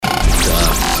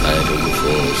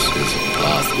force is a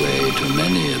pathway to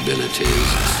many abilities.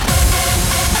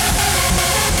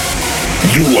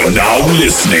 You are now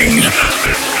listening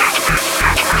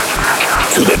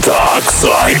to the Dark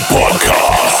Side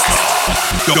Podcast.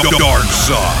 Dark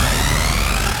Side.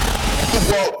 The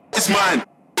world is mine.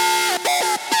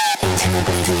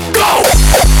 Go!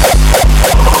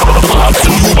 Brought to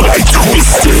you by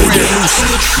Twisted.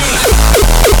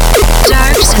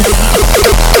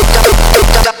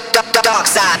 Dark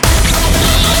Side.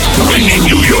 Bringing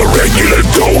you your regular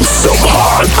dose of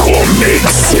hardcore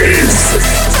mixes.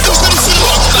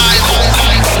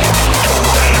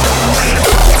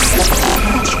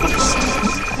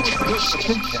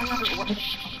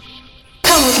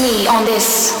 Come with me on this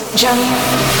journey.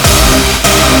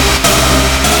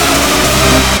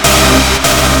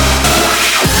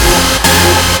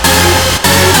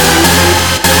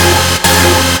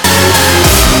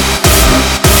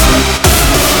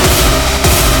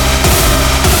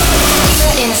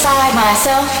 Inside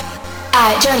myself,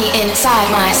 I journey inside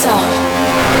myself.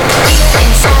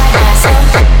 Inside myself,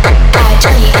 I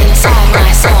journey inside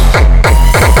myself.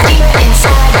 Deeper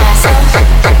inside myself,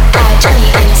 I journey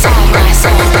inside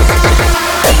myself.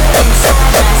 Deeper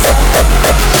inside myself,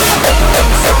 deeper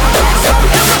inside myself,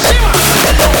 deeper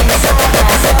inside myself,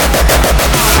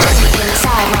 journey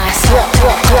inside myself.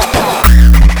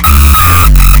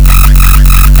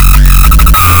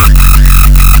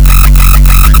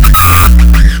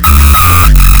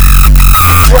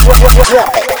 Drop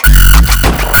it.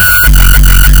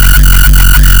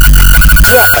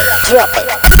 Drop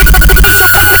it.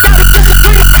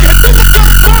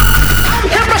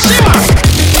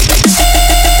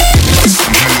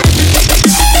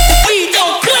 We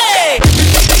don't play.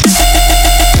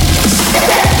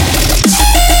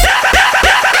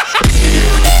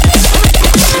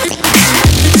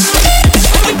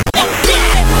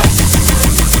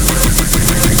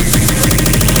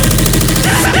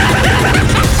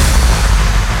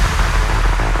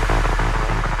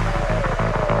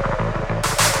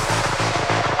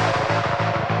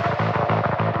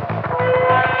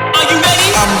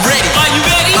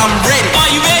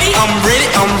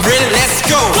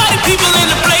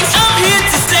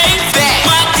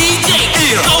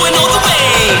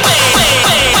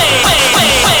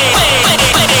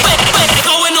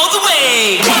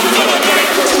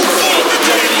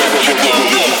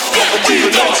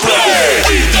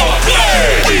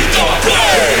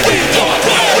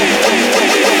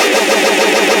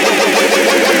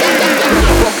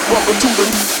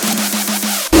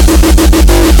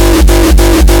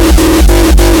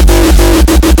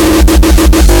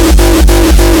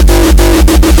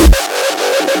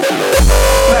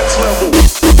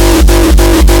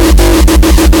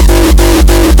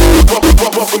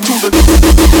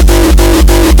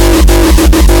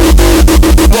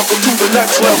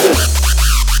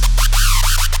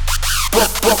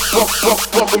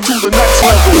 Welcome to the next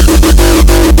level.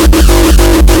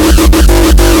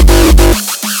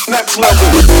 Next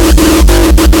level.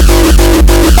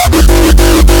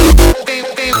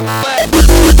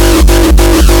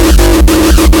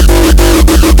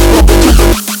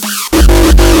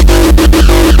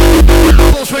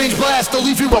 Close range blast, they'll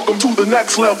leave you. Welcome to the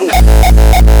next level.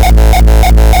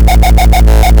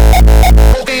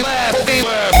 Okay, lab. Okay,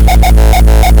 lab.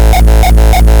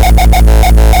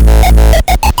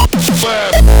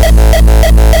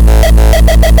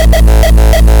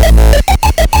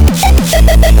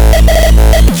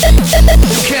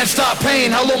 You can't stop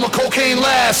pain, how long will cocaine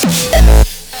last?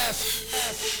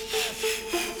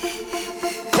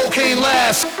 Cocaine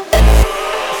lasts.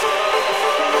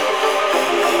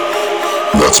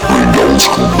 Let's bring the old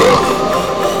school back.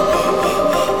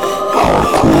 Our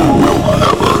crew will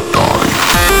never die.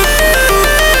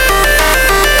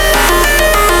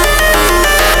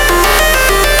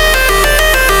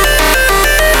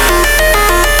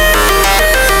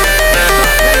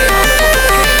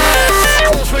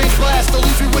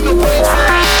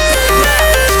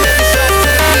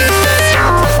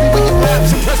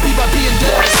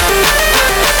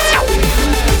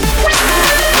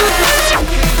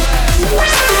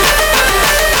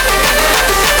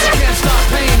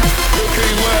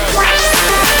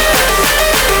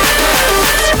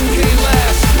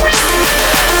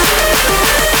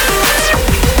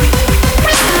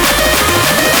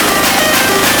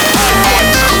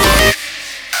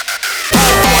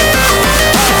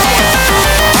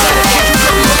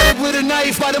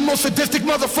 By the most sadistic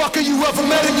motherfucker you ever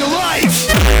met in your life.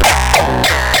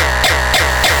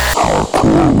 Our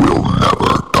crew will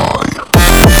never die.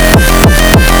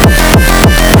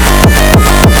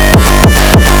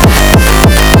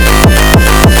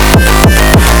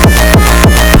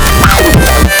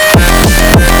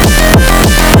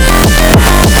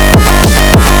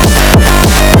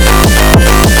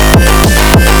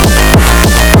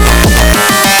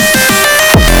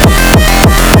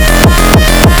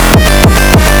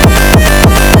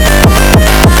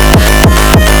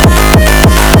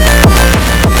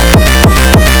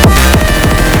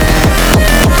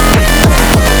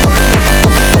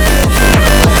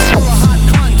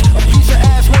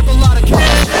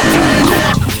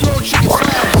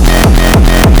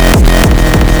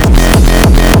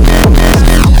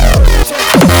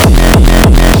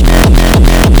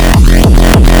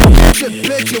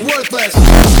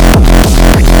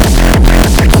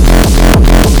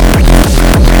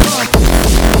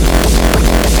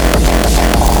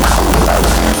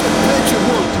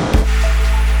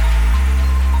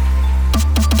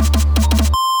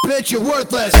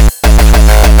 Worthless.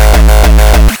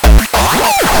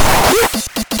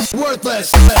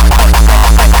 Worthless.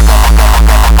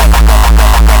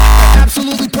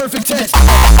 Absolutely perfect test.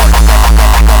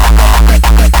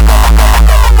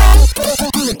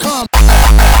 Come.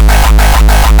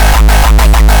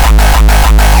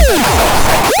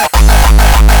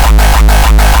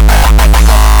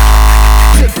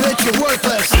 Bitch, you're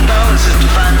worthless.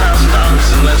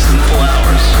 $65,000 in less than 4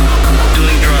 hours.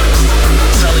 Doing drugs,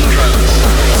 selling drugs.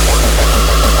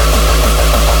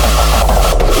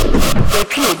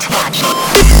 Repeat that.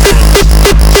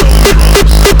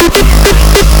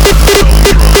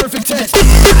 Perfect test.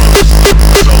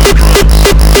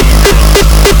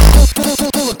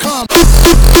 Full of calm.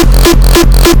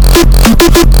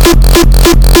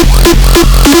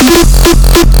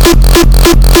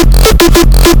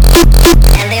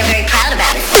 And they're very proud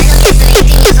about it. Little kids of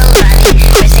 18 years old driving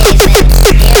Mercedes-Benz.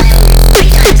 Here I am, 3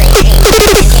 times 18, and can't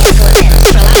afford them.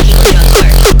 For a lot of people, drugs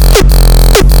work.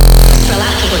 For a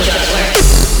lot of people, drugs work.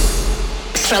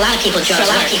 For a lot of people,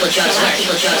 drugs work. For a lot of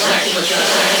people, drugs work. For a lot of people, drugs work. For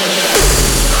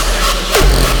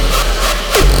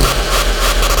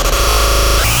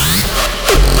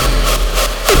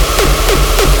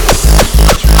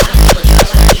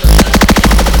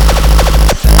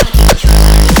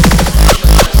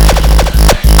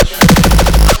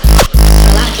a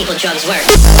lot of people, drugs work. People drugs work.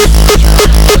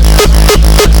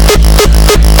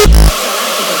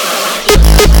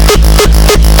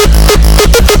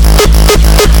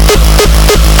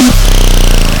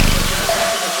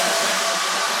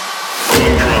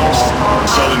 Doing drugs,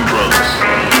 selling drugs,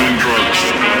 doing drugs,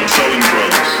 selling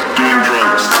drugs, doing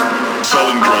drugs,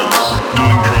 selling drugs,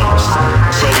 doing drugs,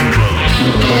 selling drugs,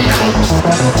 doing drugs,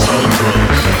 selling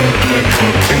drugs, doing drugs,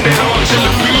 and then on to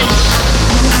the beat.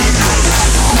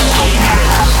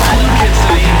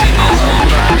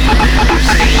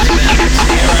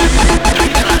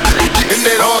 And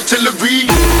that artillery,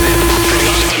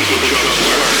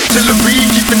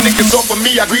 keeping niggas off of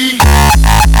me, I agree.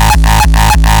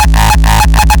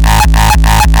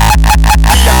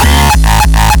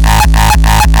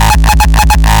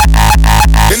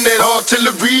 And that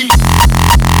artillery,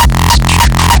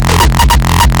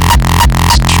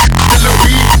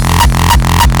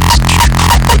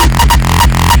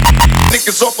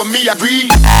 niggas off of me, I agree.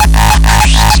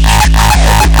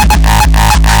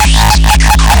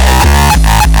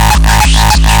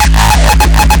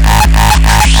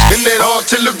 In that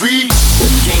artillery.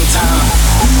 Game time,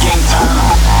 game time,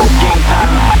 game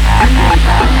time.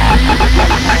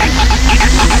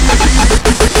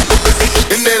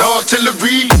 In that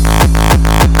artillery.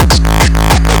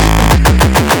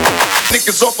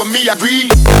 Niggas off of me, I agree.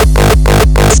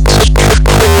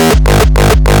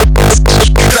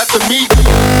 Clap to me.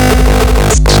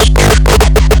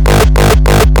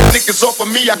 Niggas off of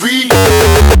me, I agree.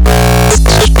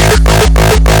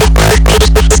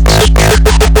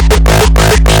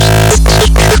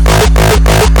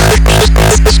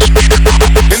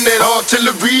 In that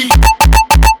artillery.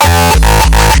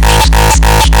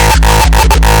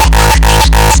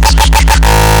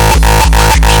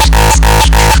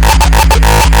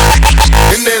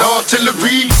 In that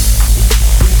artillery.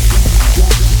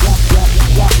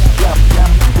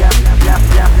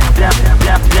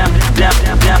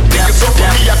 Niggas over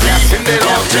me, I be in that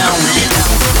artillery.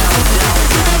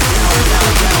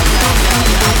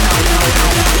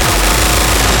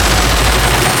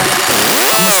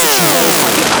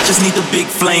 I just need the big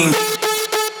flame.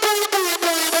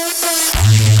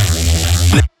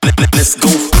 Let's go.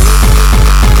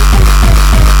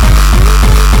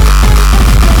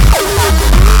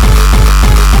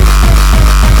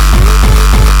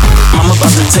 I'm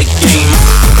about to take game.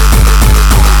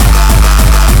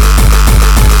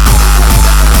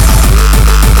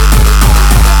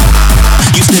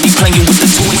 You steady playing with the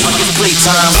toys like it's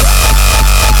playtime.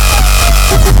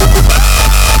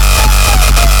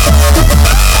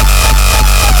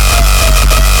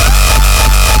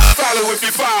 Follow if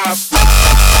you five.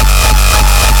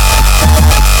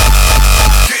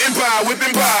 Getting by,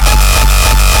 whipping by.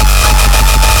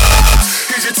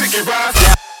 Here's your ticket, ride.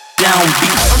 Down beat.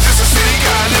 I'm just a city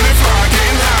guy, living fly,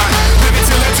 getting high. Living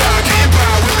till I die, getting by,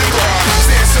 whipping by.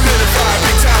 Stand solidified,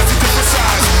 big times to different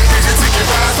sides. Here's your ticket,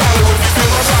 ride. Follow if you feel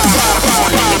my vibe.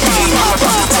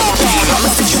 I'ma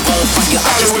set you on fire.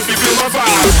 Follow if you feel my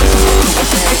vibe.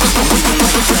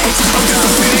 I'm just a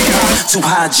city guy. Too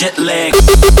high jet lag.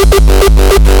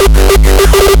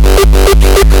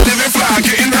 Living fly,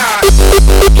 getting high.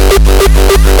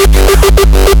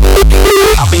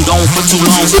 I've been gone for too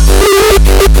long.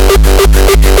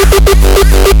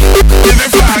 Living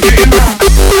fly, getting high.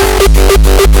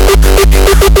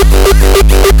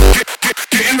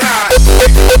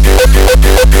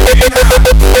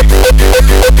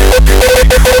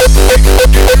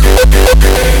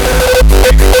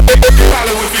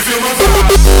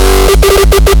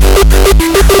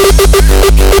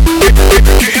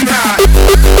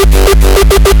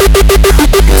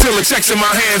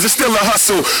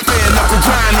 bare knuckle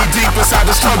grind, knee deep inside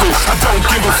the struggle. I don't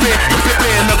give a fit.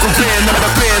 Bare knuckle grind,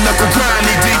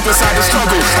 knee deep inside the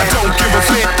struggle. I don't give a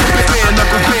fit. Bare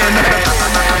knuckle grind,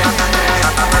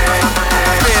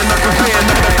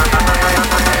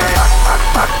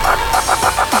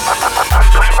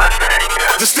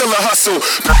 there's still a hustle.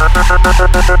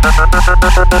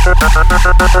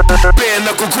 Bare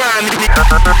knuckle grind.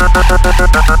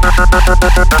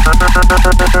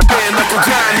 Bare knuckle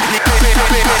grind.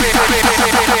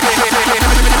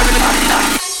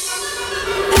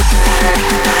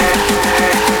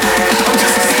 I'm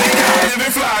just a city guy living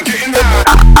fly, getting high.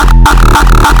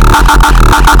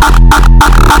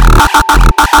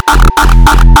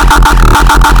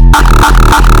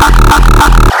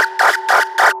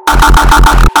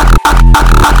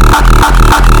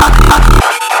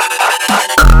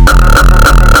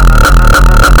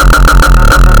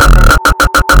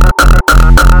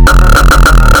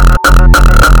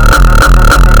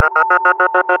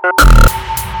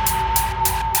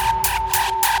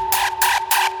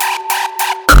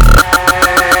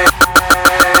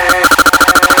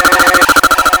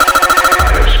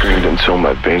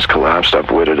 My veins collapsed,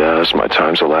 I've waited as my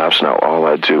time's elapsed. Now all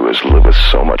I do is live with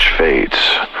so much fate.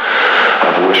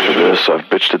 I've wished for this, I've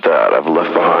bitched at that. I've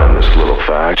left behind this little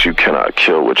fact: you cannot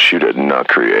kill what you did not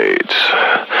create.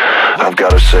 I've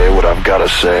gotta say what I've gotta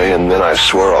say, and then I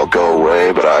swear I'll go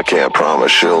away. But I can't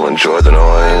promise you'll enjoy the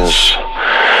noise.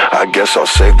 I guess I'll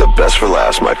save the best for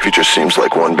last. My future seems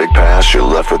like one big past. You're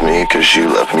left with me cause you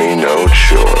left me no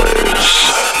choice.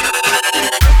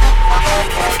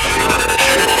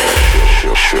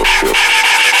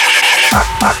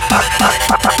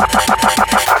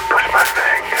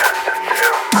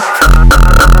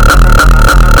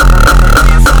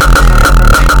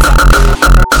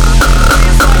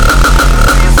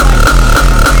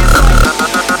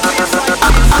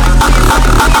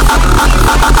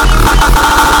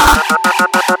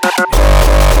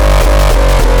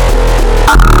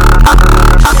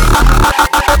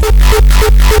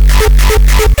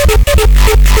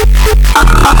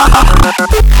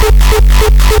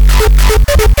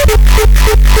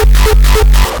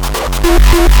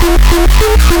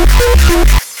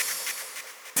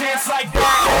 Dance like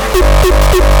that.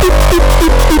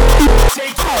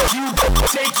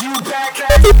 Take you back.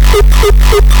 Dance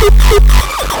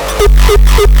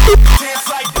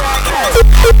like that.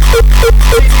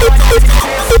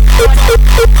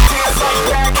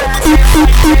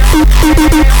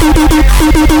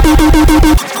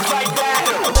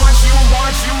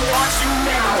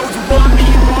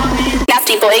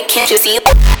 Nasty boy, can't you see?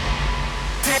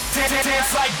 Dance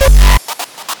like that.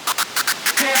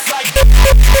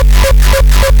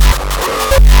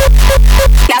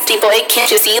 Nasty boy,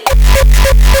 can't you see?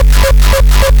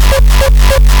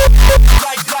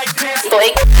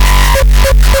 Boy.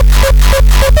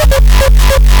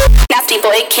 Nasty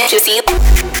boy, can't you see?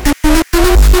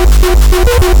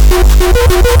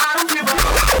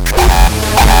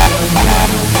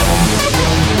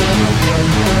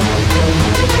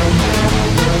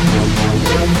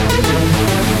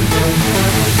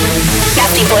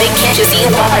 Nasty boy, can't you see?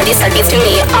 Water, these are beats to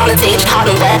me. On the stage, hot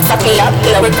and wet, suck me up,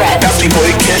 no regret. Nasty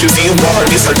boy, can't you see? Water,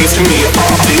 these are beats to me. On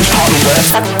the stage, hot and wet.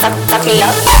 Suck me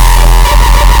up.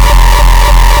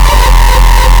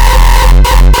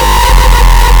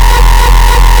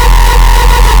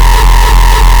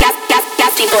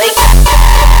 Nasty boy.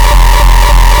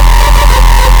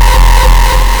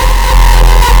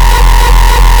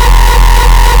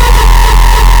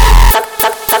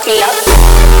 Suck me up.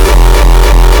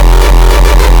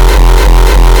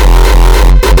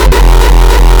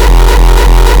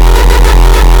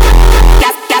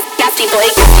 Nasty boy,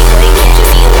 can't you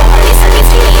see? Water, these are beats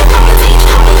to me. On the stage,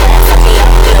 hot and wet, suck me up,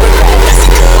 no regret. Nasty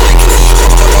girl, I can see.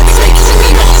 Always make you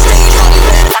scream on the stage, hot and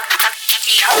wet.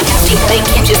 Nasty boy,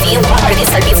 can't you see? Water,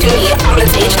 these are beats to me. On the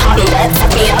stage, hot and wet,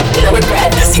 suck me up, no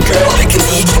regret. Nasty girl, I can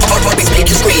see. Always make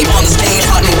you scream on the stage,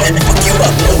 hot and wet. Fuck you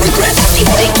up, no regret. Nasty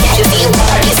boy, can't you see?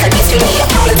 Water, these are beats to me.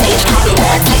 On the stage, hot and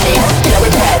wet, suck me up, no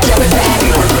regret, no regret,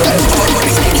 no regret.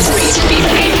 Always make you scream.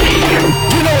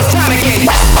 You know it's time to get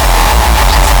it.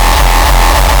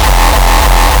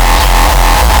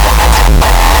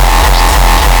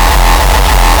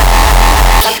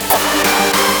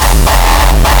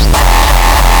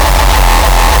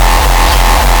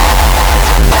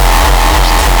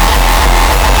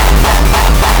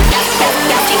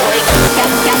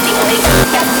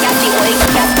 Nasty boy,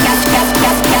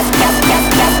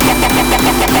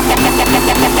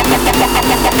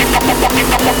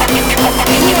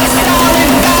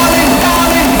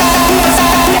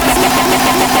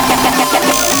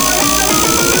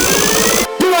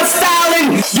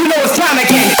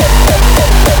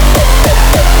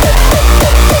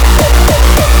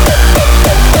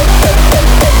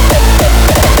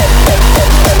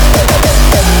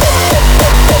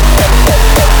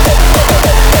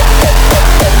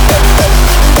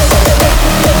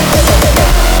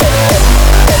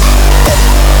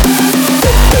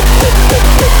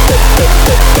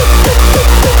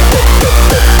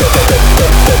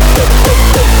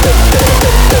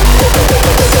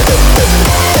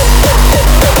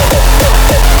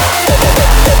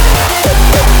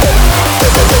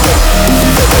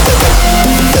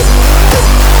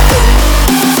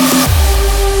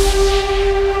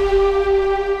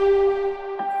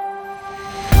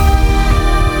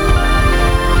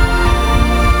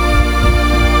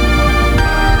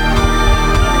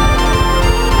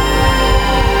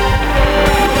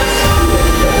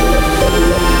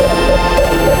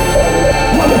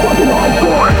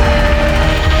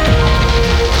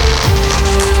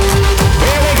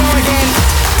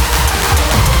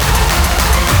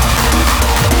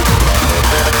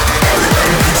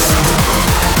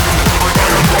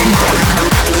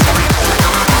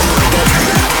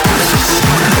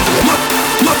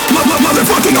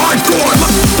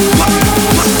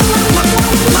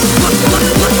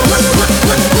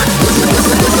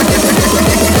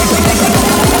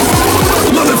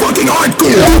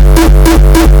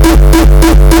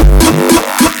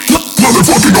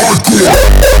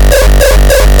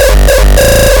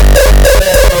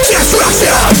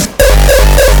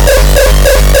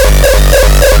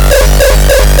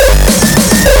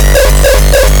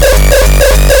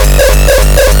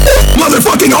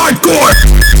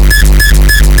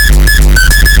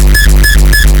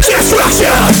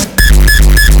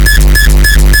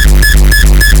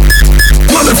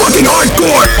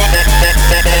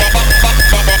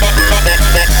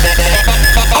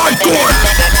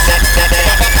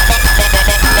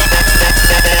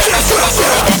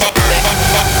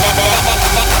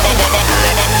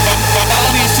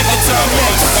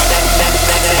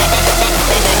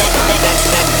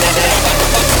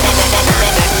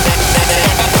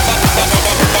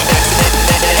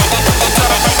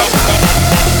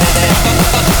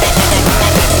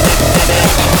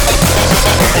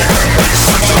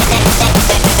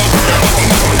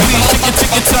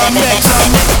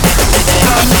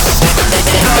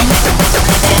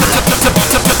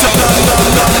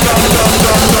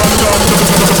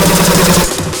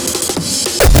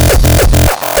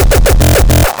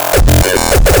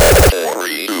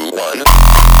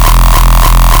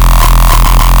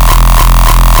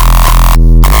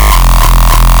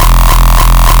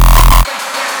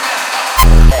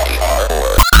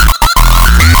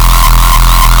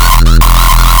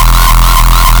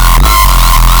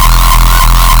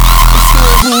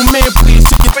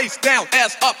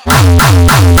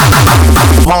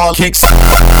 kicks.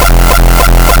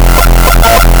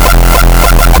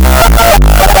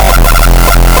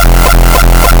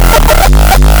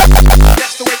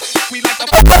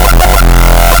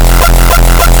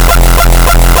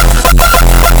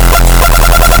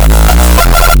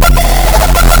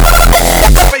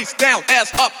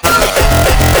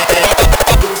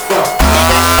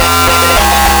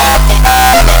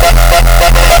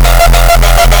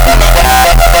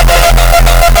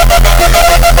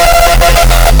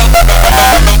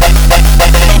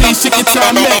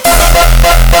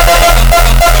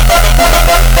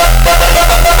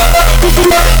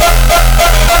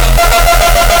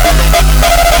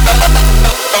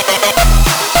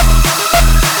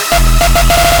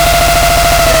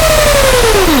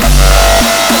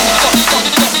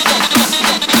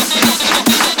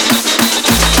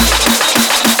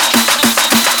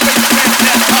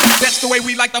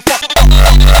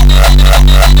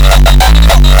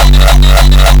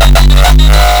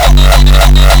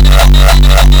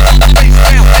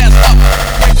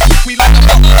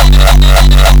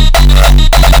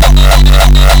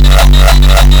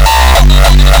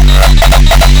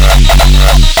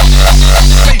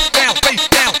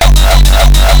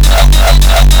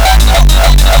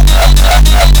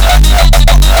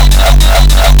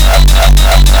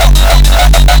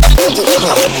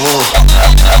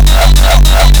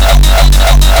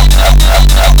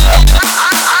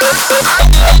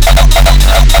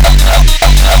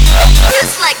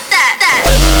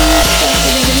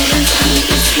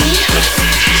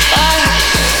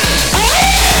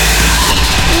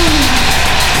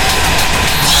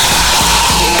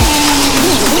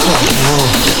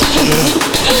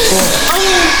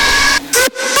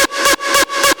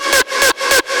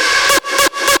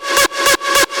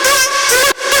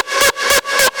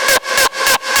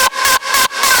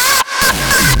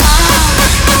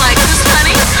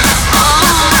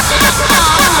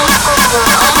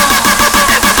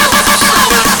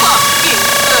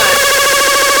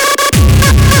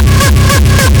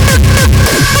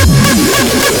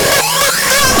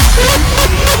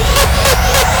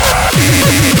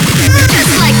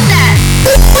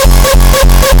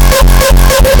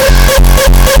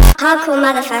 Hardcore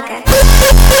motherfucker.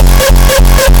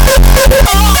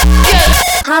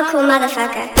 Hardcore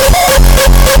motherfucker.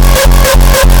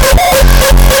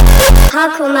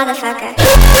 Hardcore motherfucker.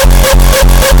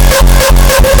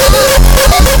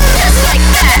 Just like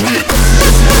that.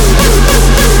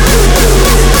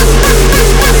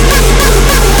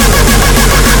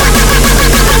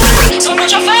 So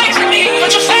put your face in me,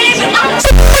 put your face in me.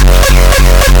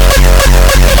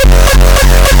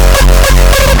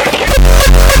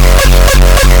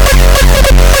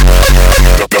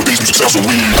 Sounds so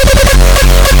weird.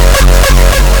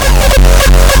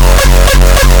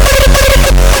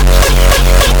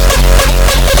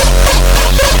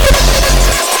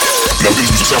 Now these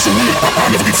music sounds so weird. I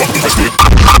never get fucking impressed with it.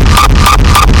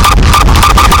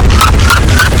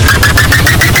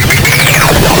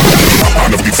 I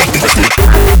never get fucking impressed with it.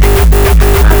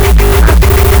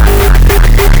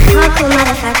 Hardcore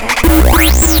motherfucker.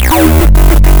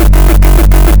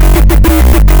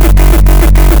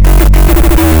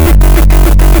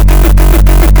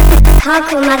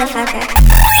 Hardcore motherfucker.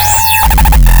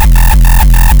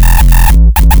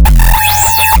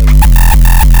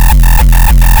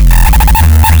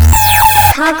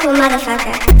 Hardcore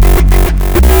motherfucker.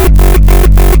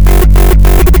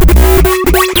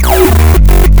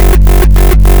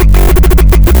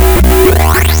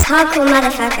 Hardcore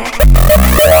motherfucker.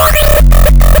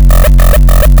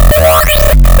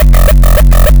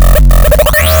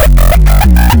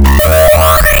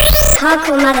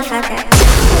 Hardcore motherfucker.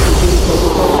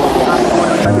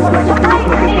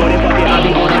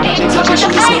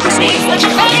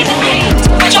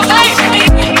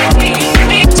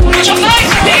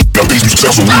 Now these music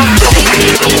sounds so weird.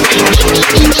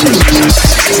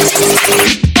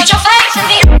 Put your face in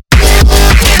me.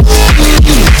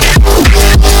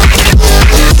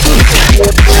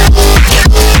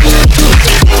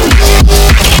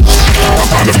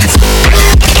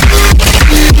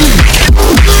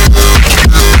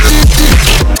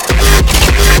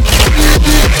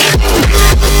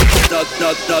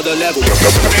 Another level. Now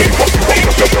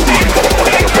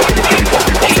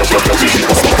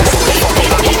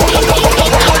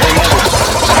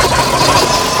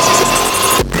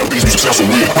these music sounds so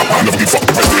weird. I never get fucking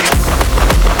impressed with it.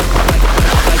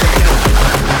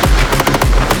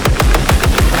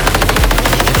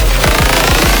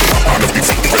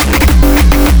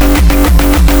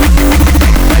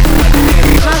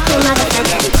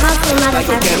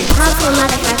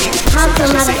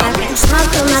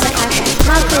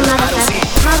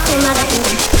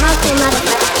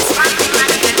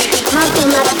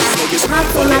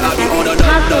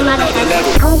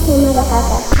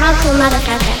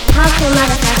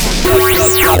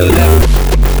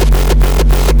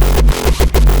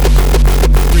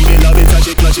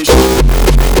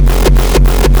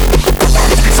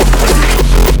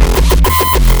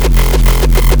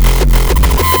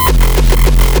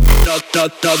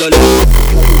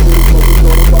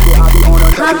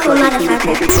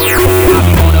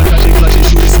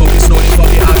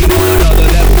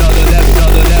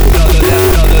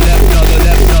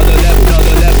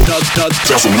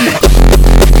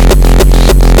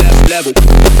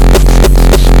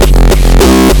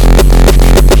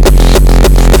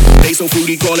 So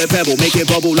fruity, call it pebble, make it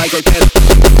bubble like a kettle.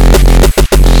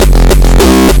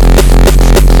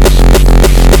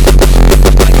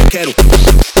 Like a kettle.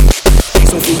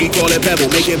 So fruity, call it pebble,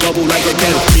 make it bubble like a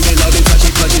kettle. Dreaming, love it, touch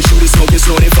it, clutch it, shoot it, smoke it,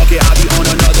 snort it, fuck it, I be on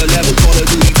another level. Call of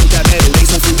Duty, took that pedal. They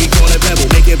so fruity, call it pebble,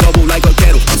 make it bubble like a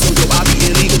kettle. I'm so dope, I be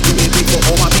illegal, do it big for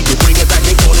all my people. Bring it back,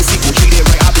 they call it sequel. Treat it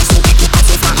right, I be so equal. I'm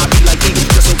so fly, I be like eagle.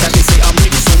 Just so cash, they say I'm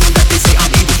regal. So mean that they say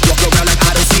I'm evil. Walk around like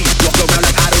I don't see. Walk around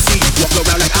like I don't see. Walk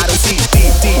around like I don't see.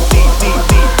 Deep, deep, deep, deep,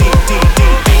 deep, deep, deep, deep, deep, deep, deep,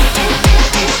 deep.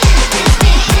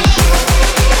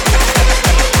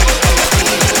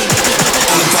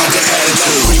 All about the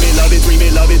attitude. Dreaming, love it,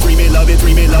 dreaming, love it, dreaming, love it,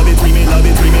 dreaming, love it, dreaming, love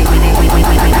it, dreaming, dreaming, dreaming,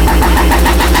 dreaming, dreaming, dreaming.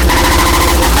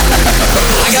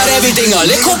 I got everything a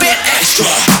little bit extra.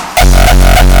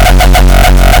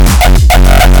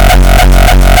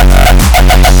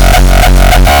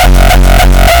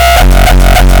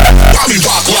 Bobby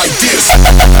rock like this.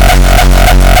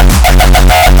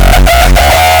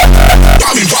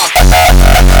 Bobby rock.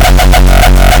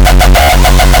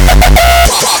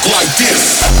 Rock like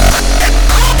this.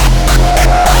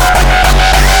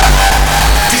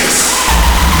 This.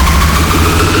 It's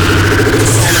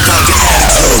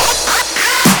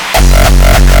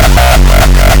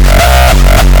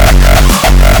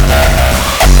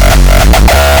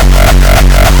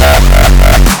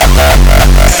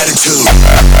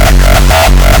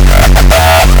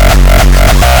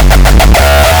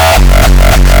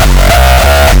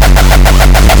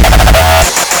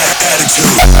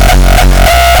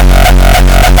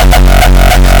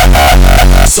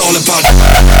all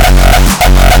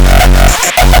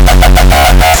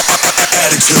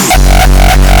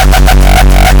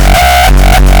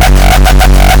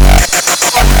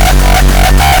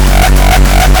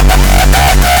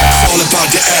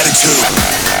about the attitude.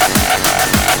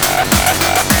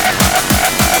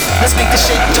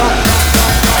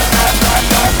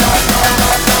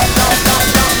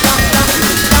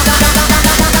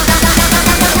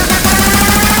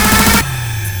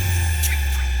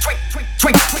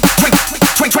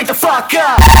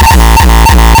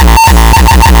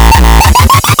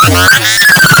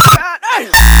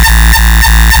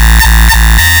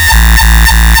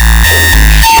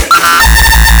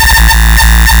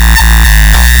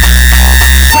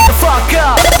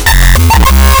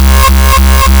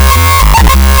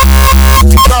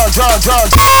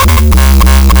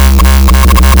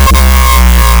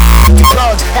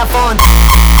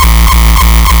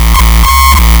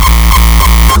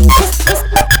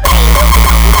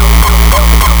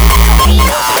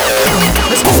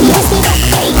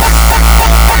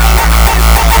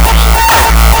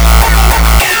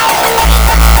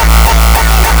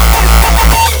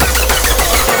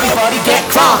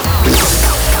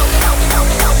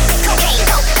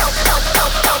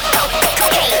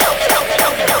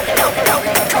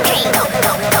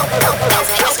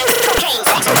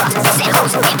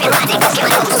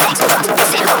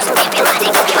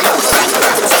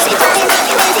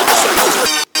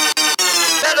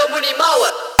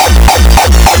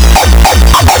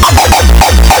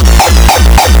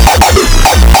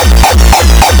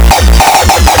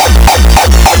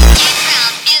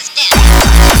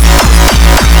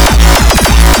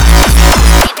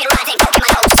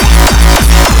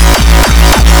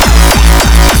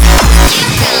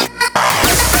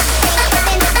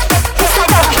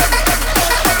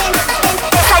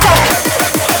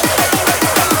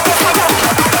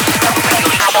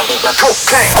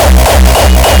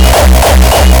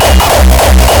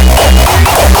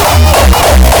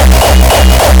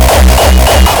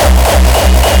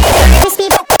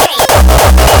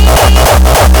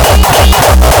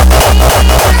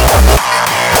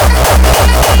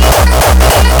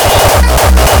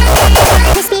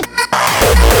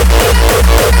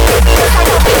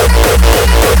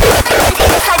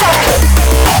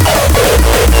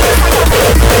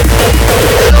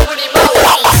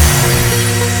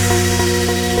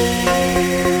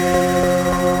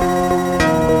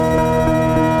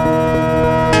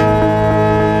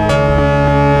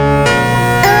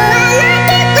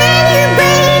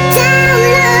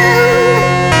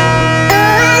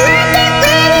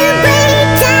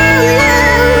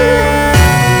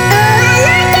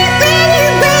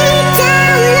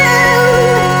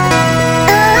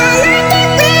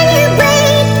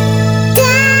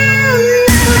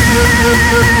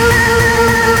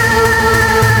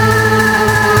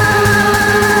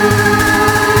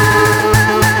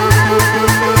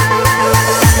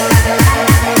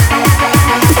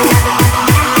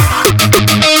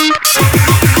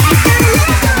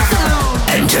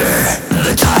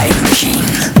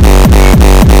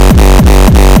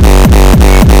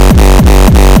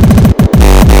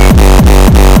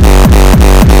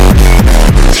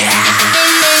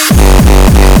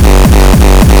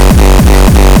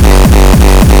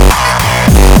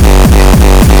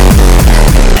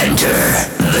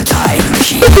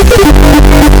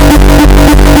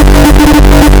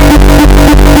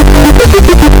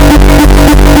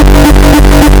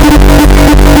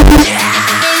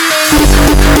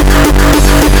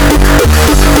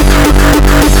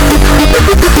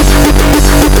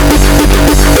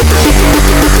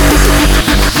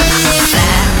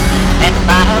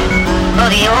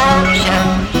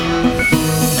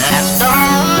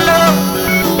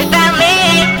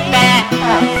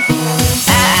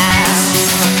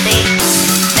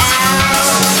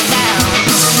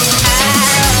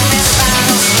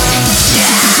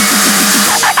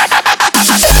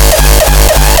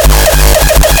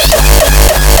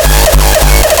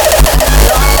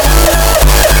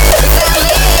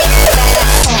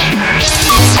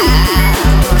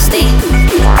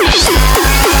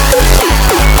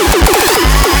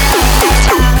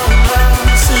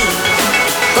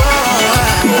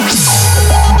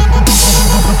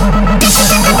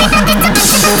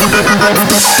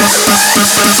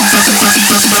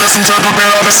 Listen to the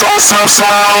beat of the sound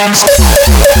sounds.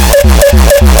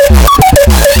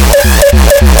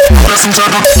 Listen to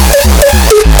the.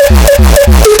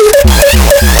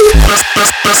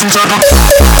 Listen to the.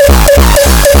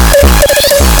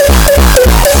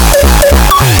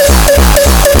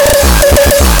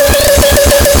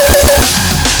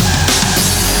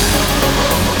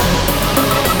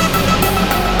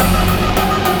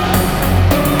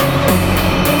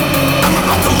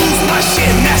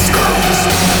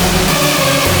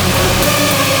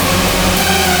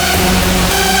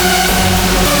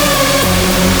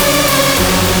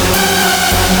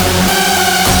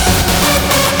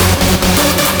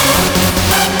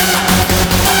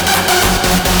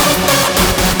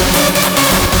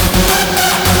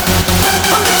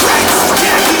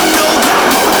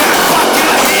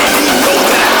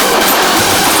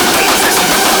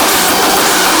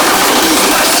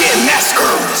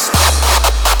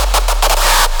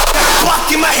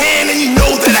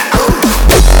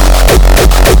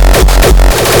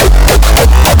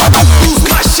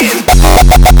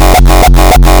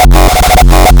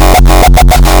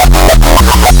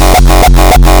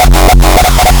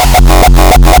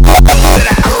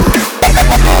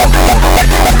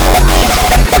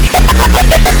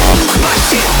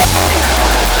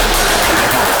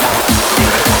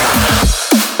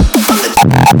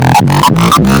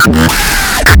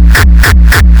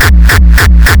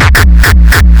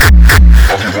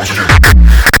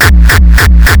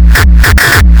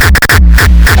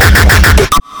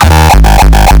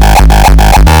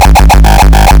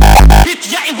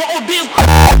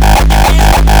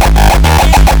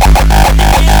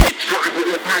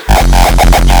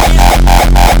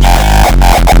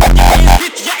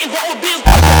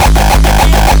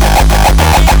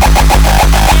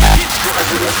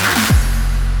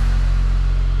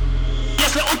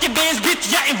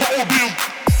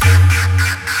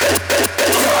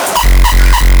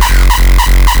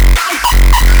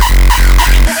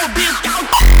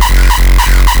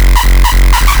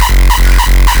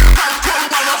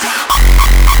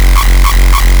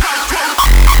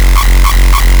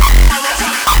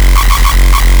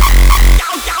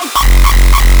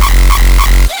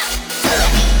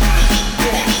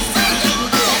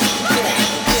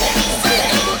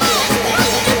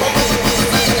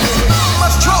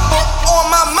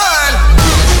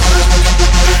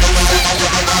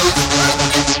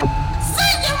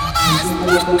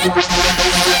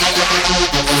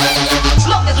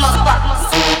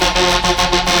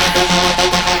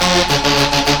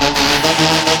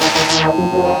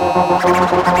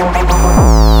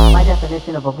 My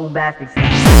definition of a bombastic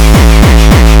sound.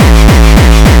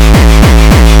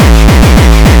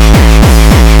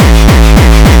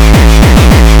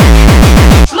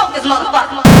 Smoke this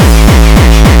motherfucker.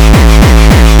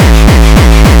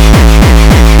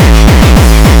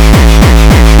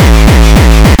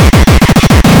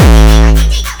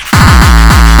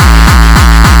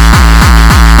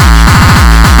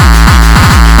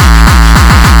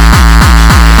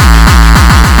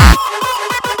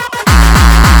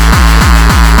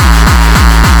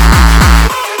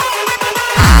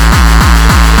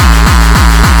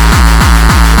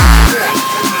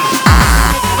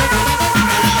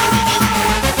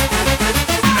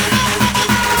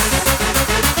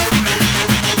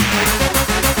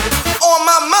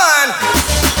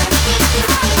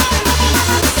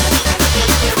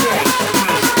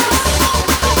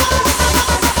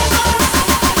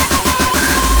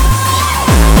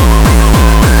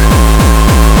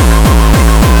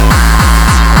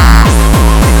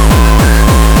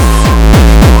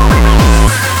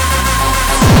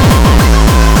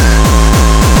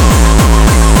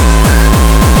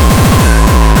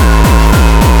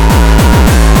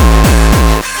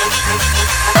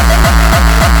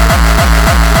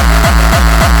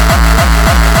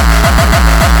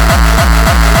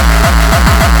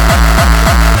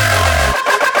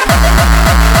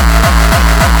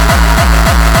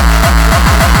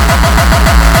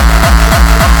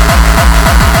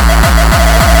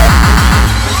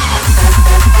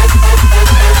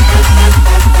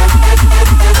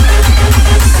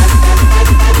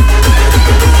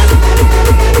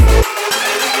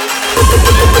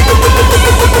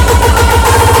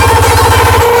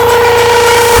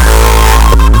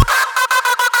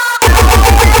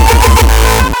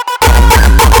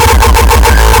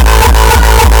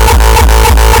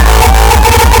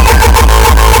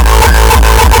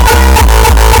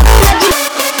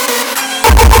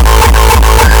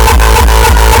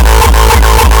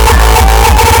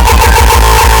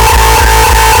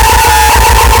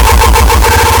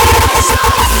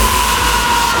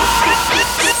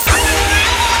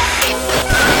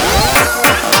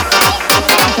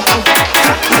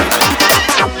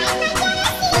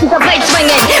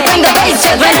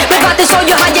 children. We're about to show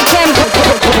you how you can.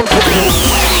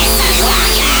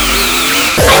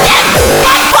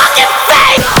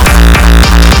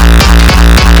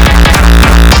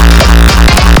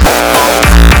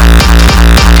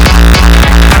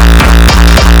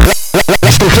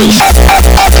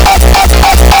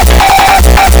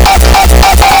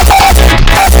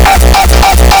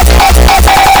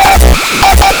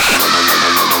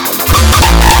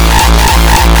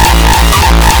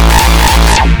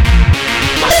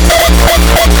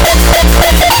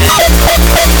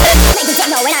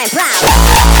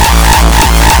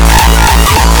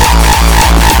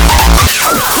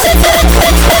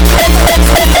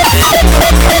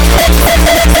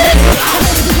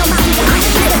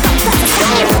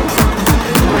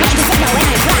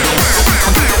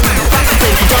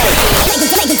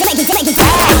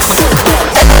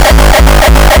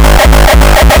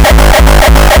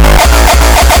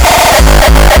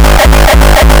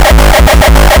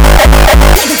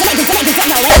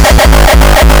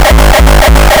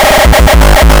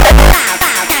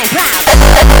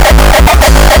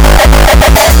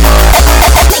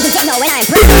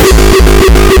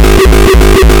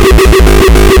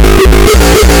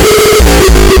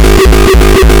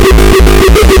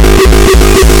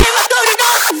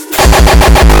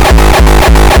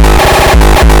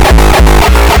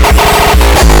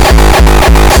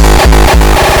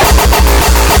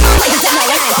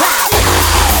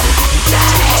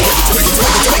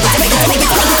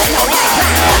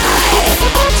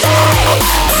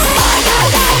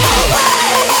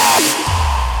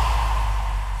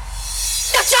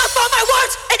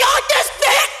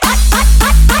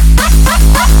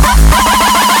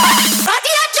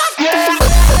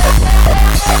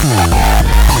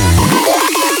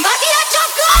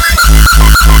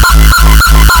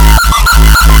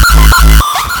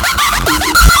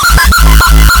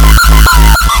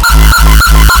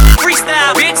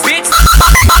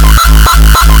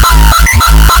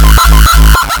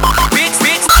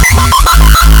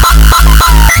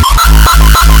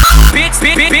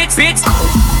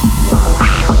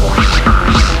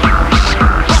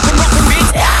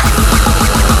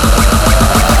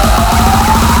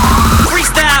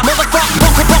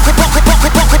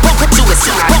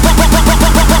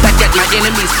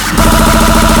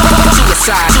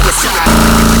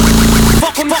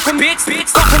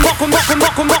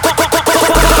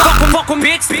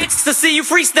 Bitch, to see you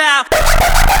freestyle.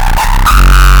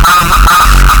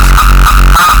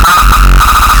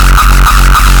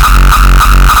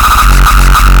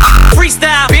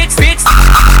 Freestyle, bitch.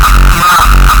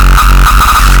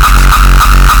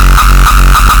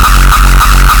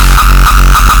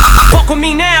 Fuck with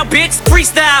me now, bitch.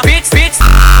 Freestyle, bitch.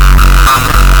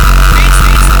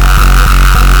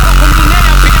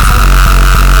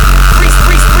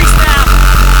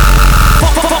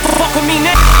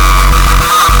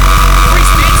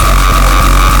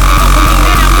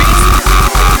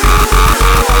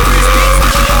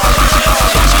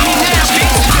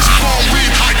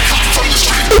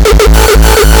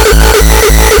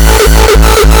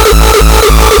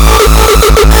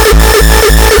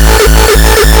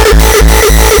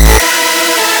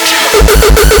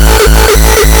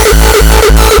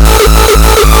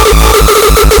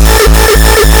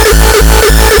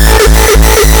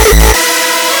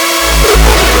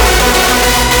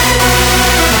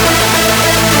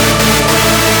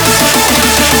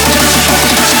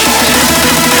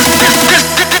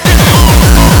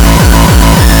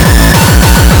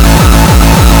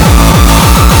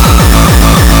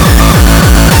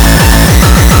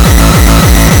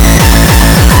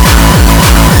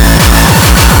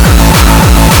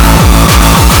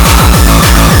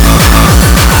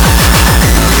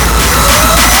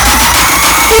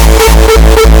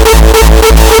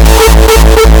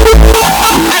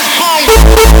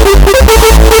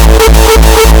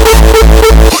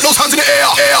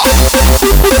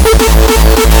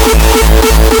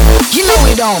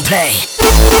 Don't play.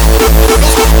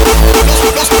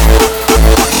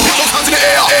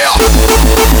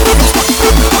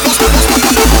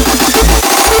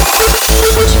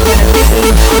 What you gonna do?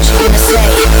 What you gonna say?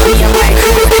 Me and my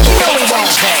crew, you know we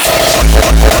won't play.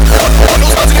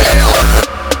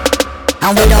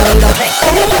 And we don't play.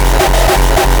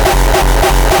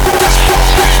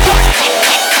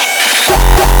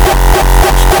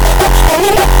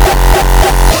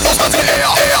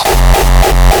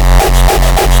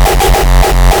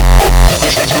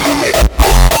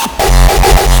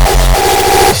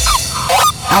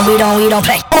 And we don't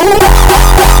play.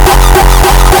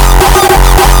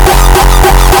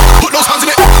 Put those hands in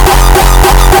it.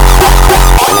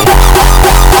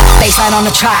 Baseline on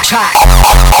the track.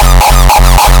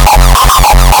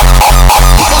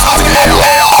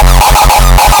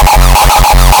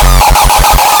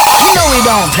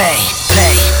 don't play.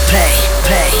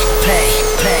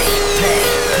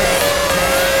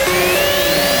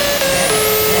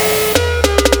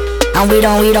 And we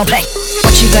don't play.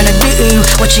 What you gonna do?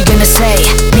 What you gonna say?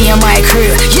 Me and my crew,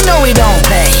 you know we don't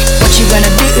play. What you gonna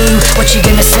do? What you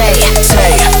gonna say?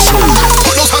 Say.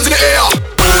 Put those hands in the air.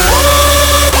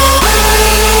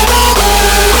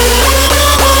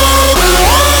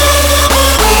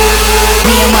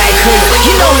 Me and my crew,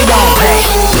 you know we don't play.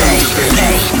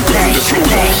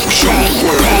 Show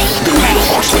the world the real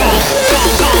hardcore.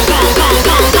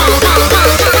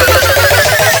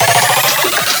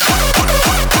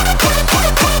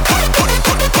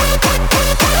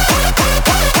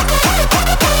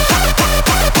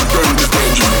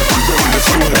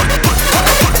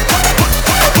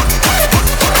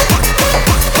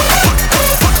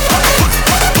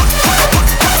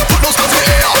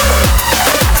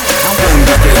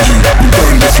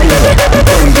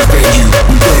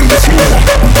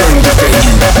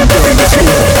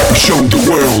 Show the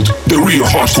world the real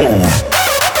hardcore.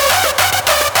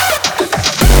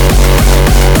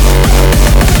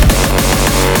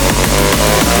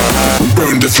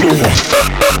 Burn the floor.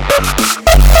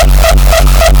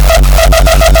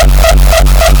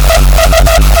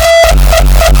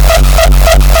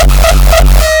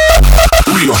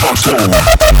 Real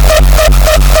hardcore.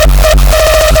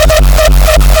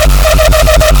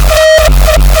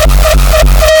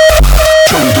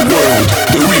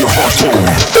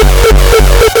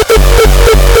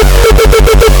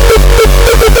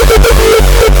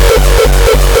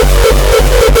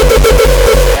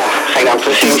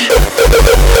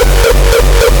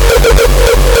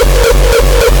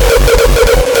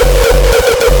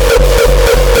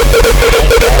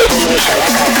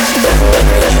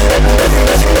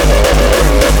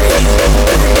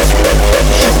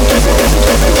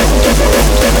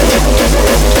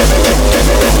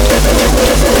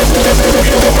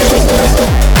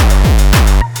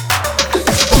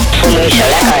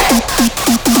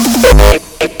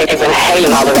 Ik ben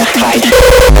helemaal de weg kwijt. Ik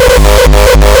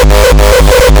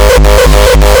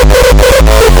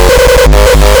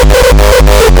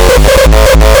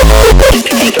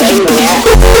weet niet meer.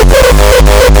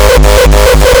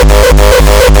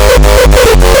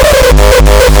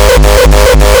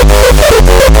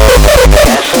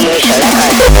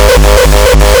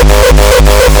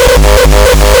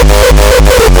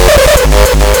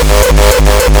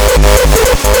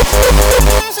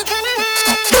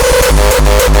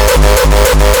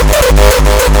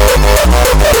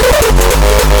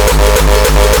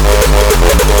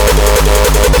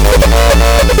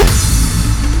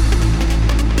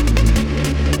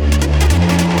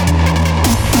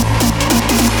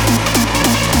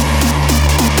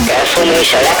 Dat voelde me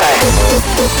zo lekker. Zo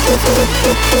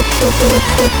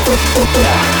lekker.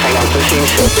 Ja, ga je dan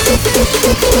precies.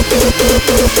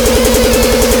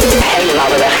 Helemaal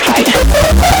de weg kwijt.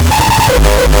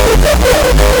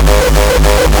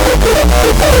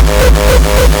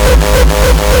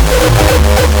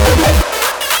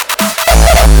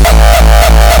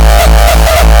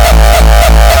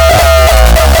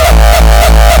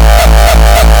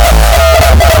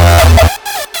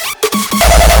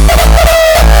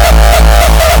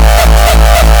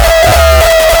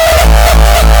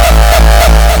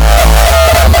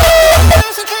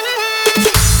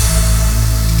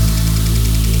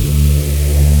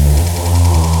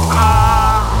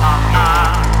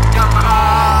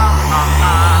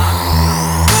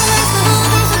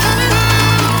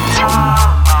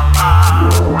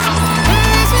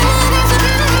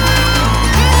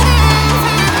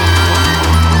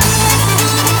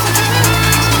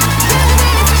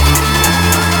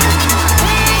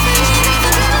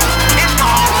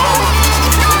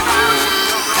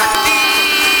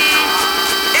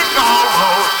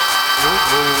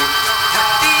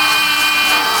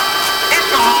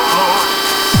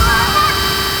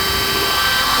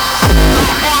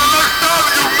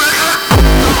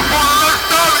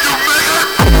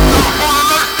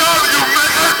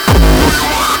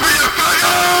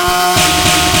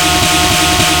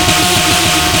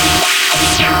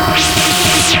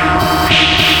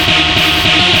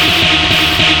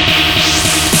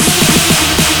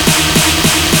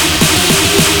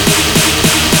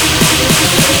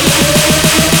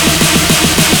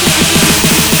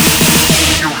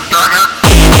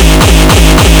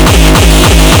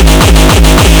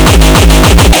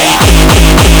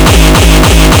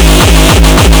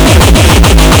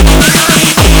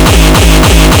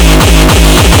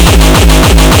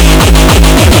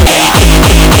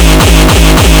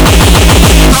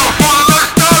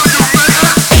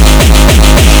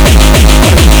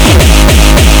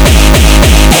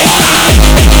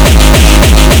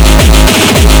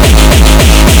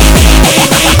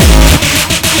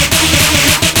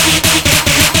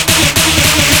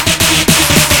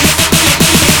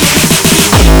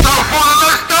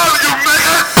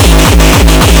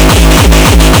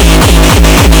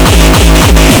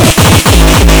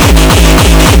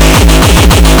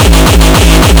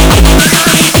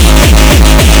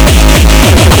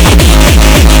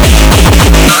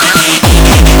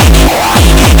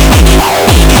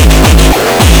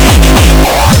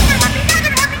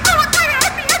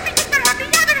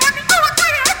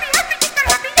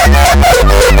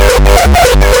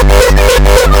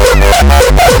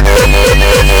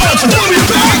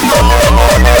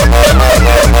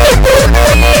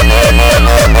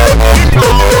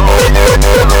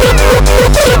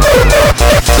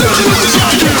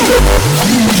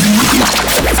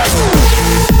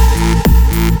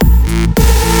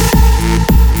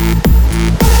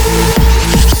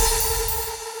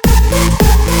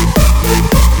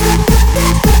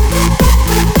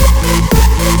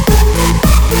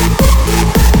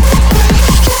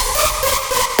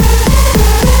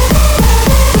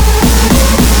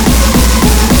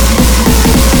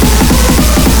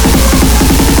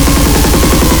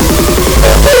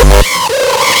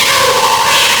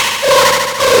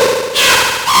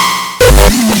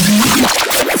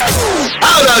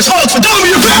 Paradise Hawks for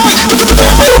W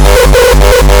back.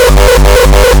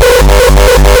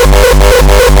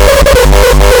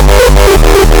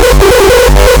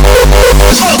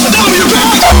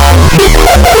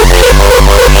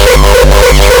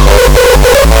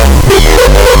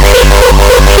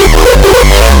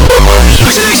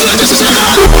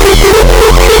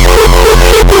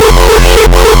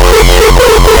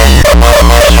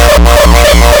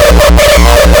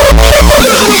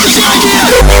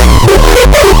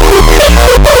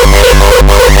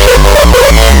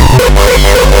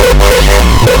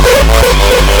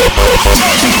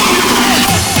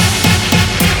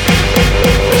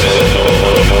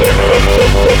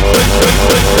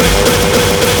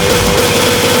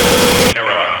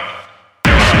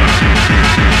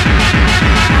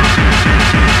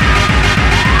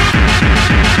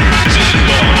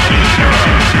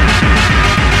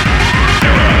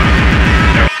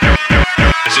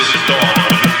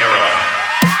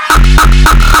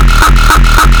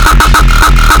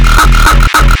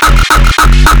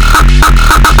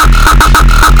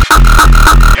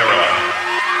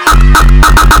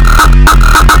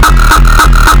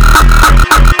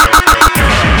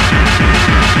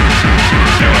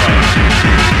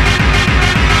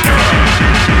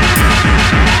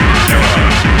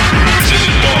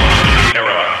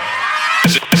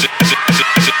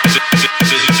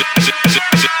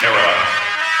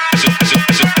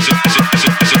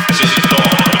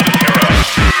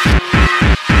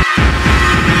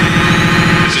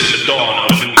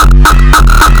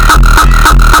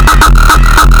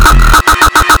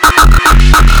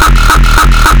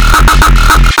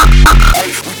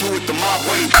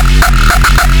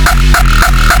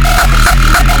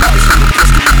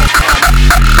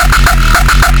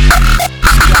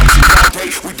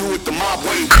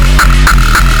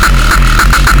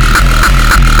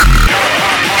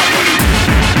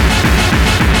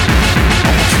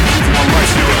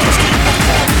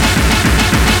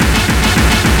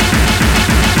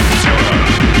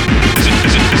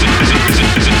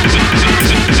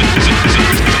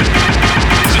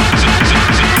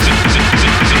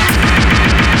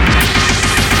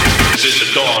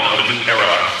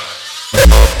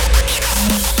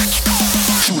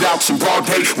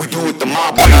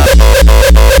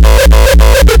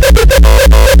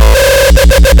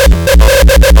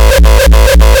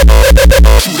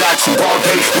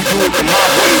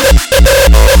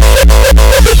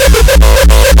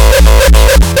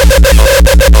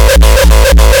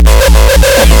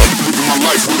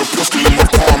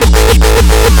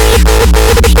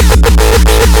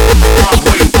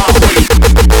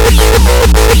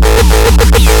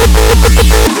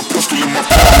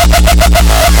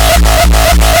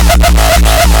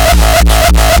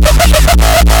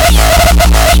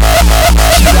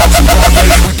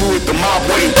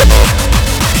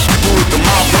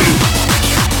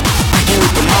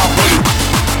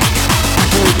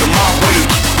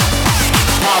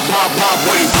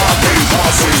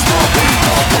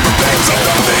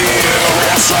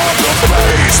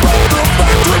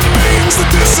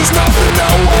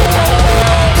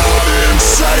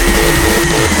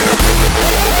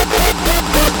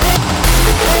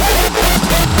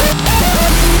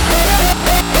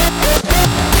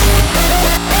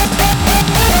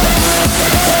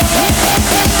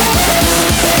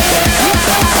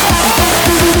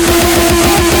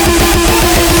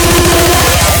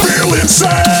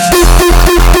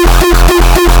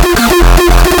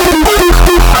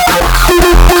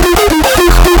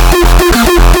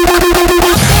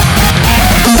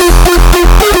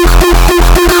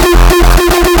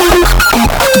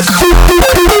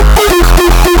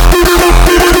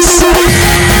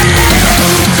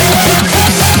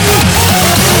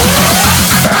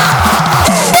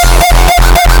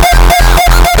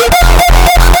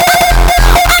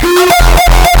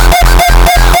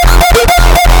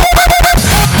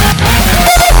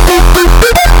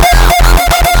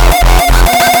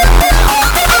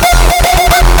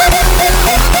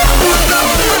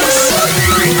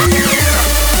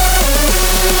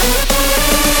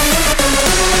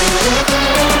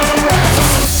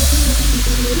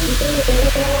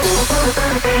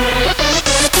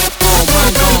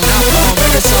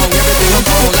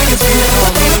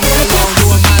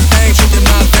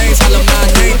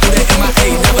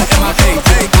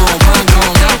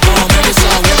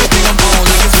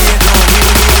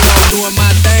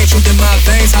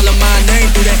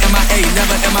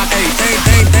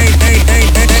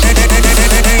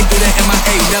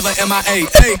 MIA.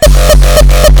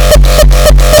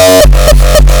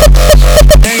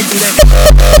 Ain't do that.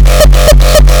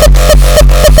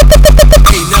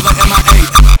 Hey, never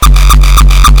MIA.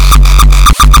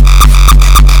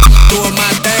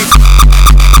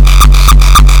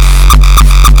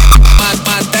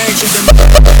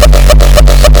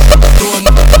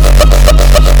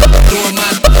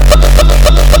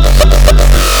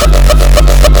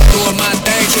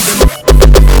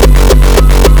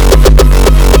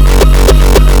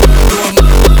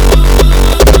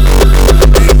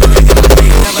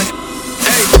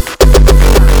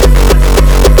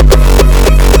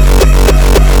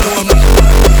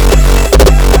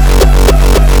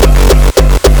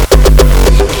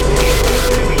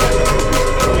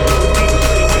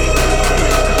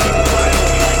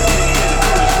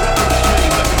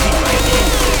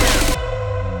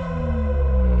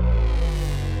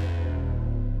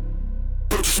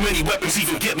 Purchase many weapons,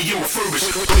 even get me in refurbished.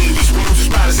 These words as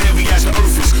bad as heavy as the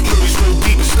earth is. Always roll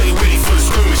deep and stay ready for the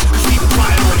skirmish. Cause people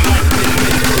plotting on me like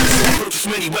many purchase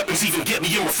many weapons, even get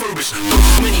me in refurbished.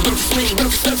 Purchase many weapons.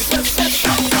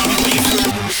 Got me waiting for them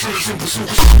in the streets and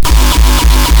pursuit.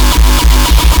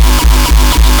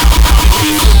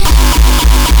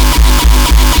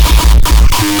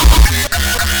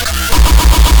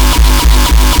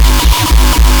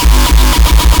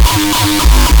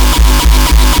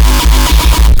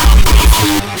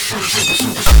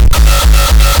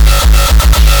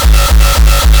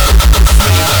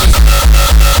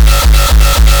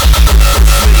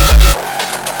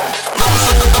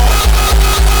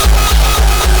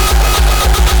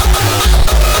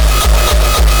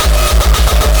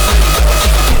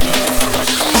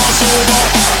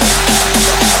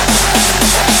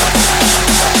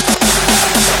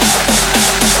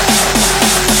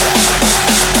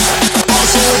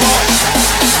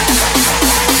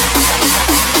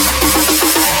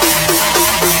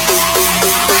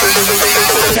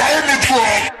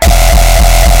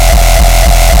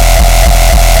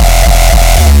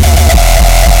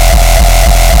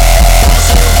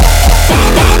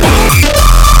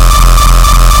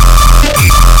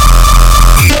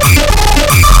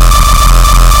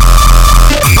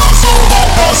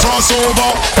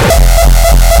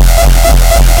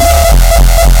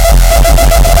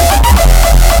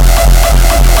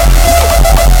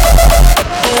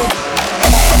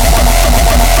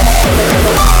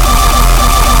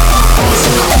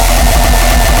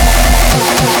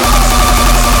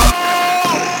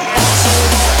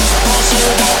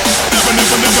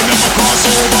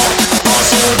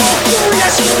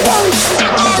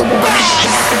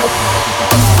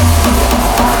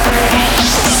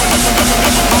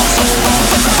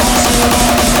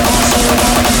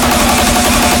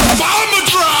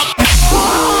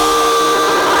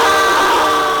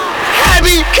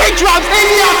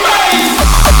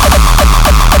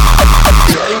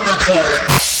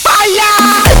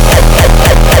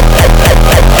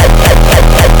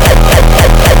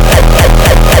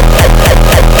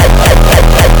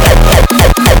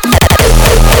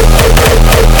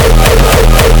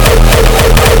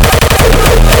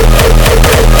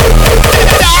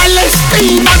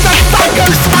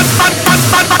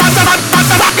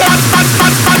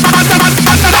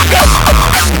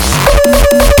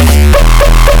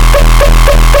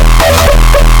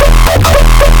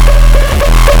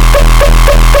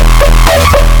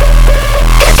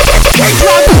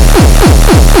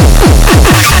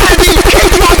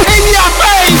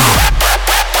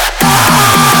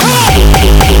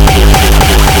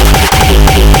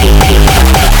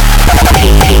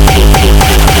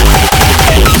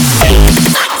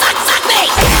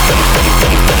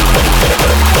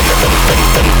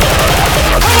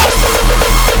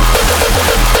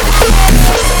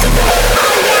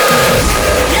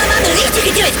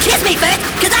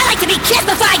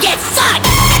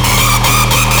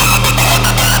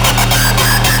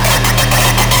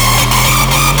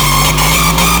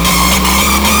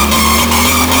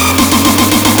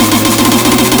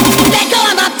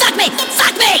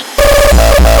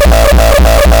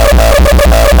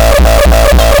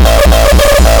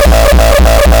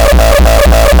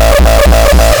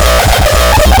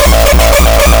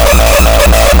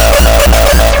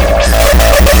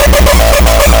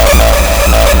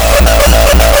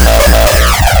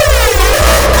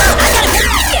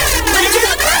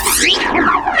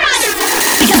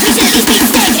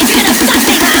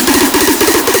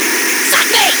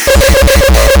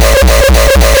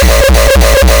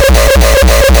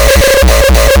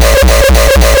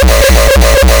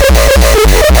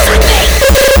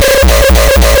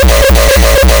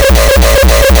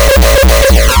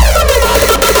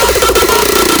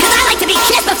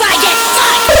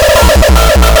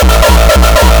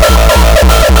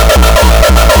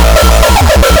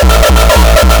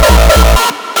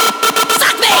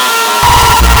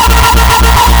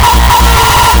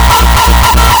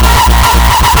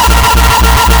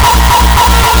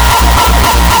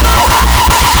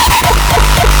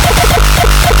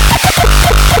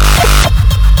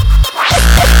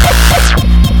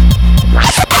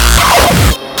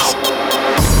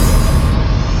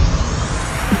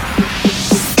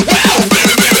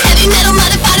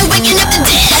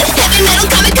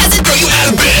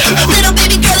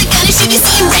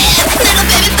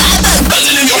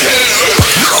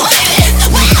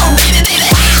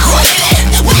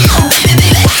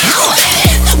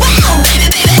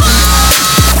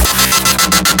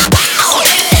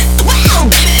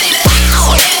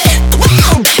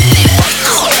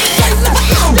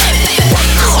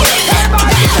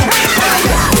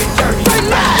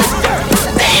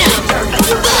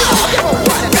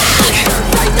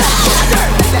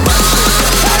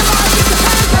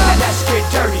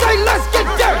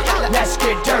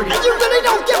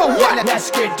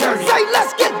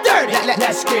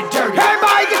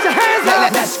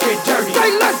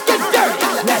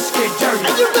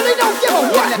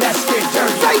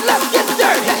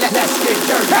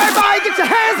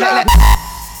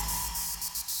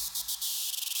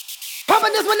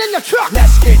 one in your truck.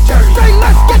 Let's get dirty. Say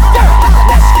let's get dirty.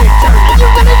 Let's get dirty. And you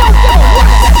really don't give a what.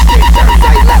 Let's get dirty.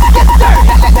 Say let's get dirty.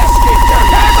 Let's get dirty.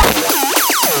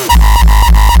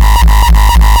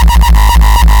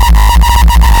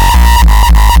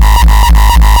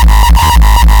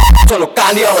 Solo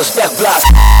cani alles wegblaast.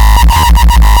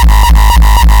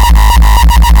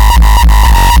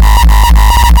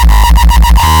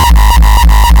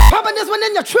 Popping this one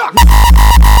in your truck.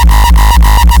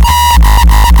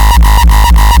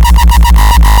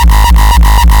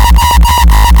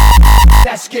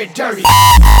 Let's get dirty.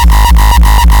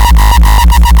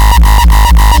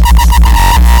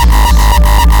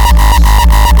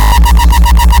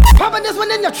 Popping this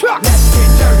one in your truck. Let's get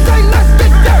dirty. Say let's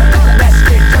get dirty. Let's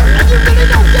get dirty. And you really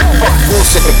don't give a fuck.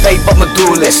 Bullshit, ik weet wat mijn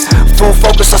doel is. Full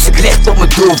focus als ik richt op mijn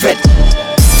doelwit.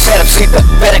 Scherp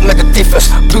schieten, werk met de tyfus.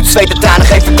 Bloed, zweet en tranen,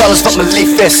 geef ik alles wat me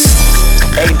lief is.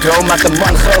 Eén droom maakt een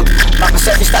man groot. Maar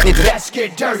besef je staat niet recht. Let's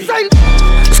get dirty.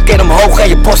 Dus keer omhoog en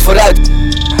je borst vooruit.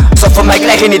 Zo van mij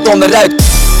krijg je niet onderuit.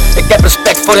 Ik heb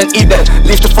respect voor een ieder,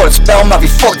 liefde voor het spel. Maar wie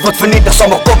fokt wordt vernietigd, zal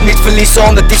mijn kop niet verliezen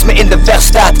omdat iets me in de weg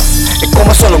staat. Ik kom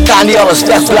er zo lokaal, niet alles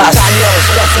wegblaast.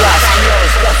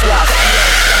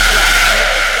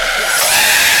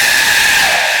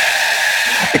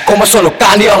 Ik kom er zo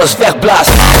lokaal, niet alles wegblaast.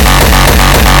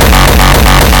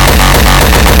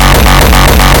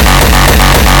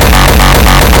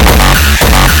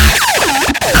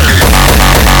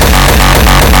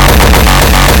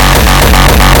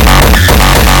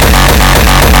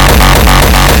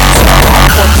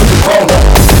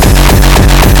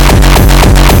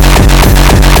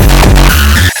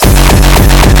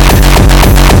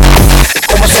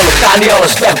 Niet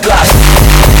alles wegblaast.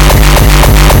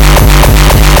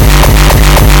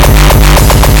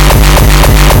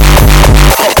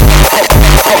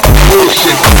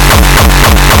 Bullshit.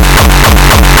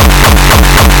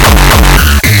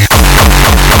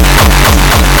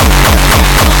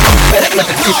 Werk met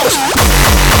de types.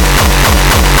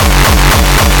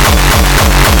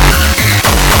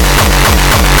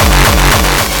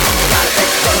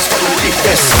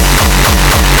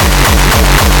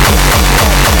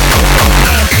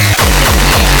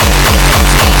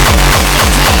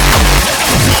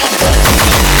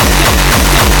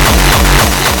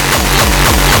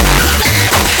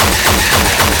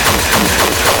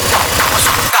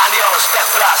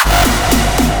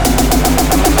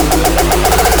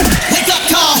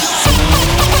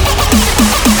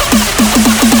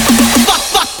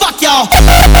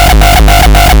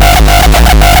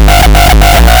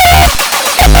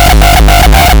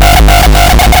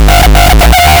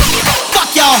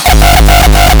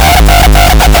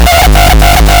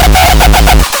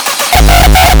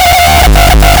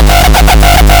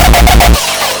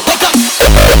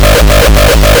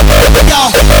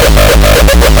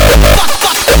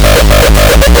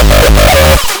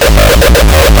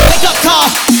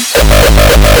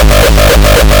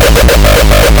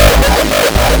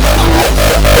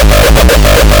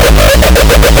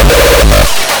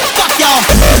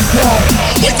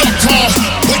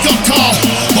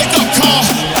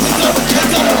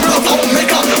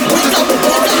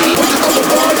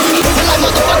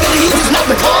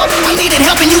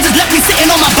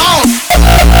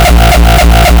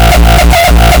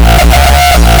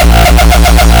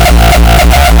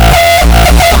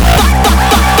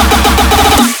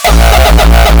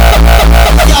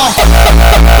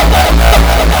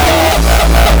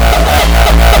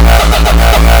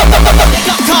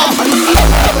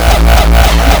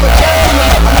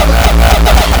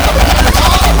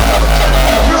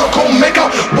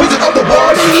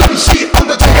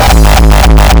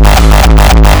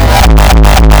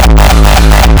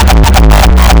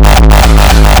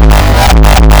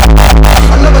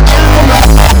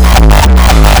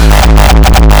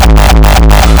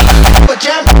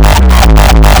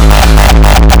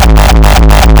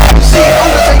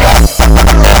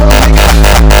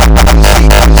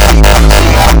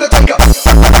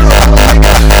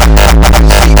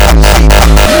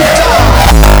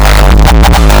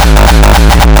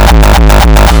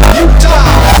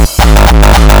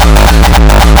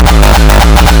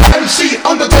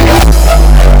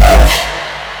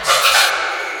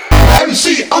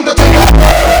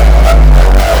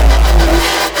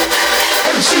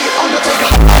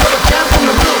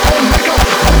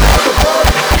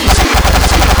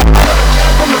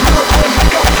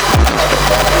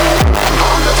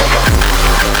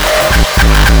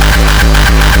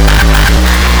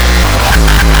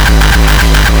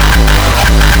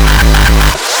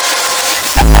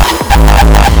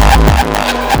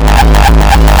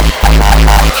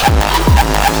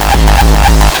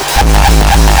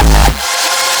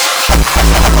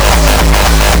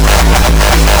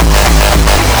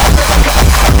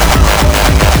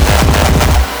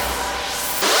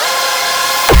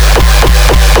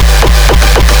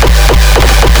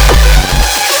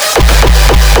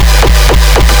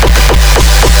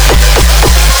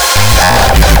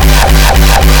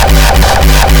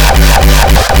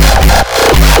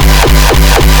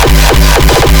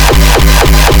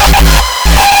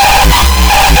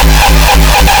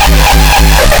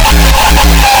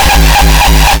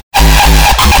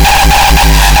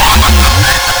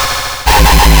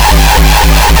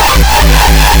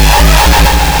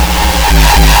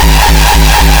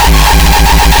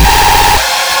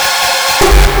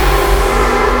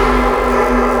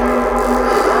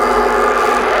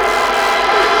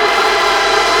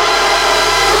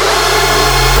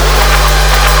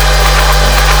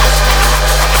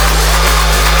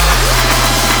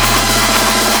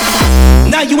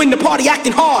 you in the party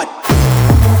acting hard.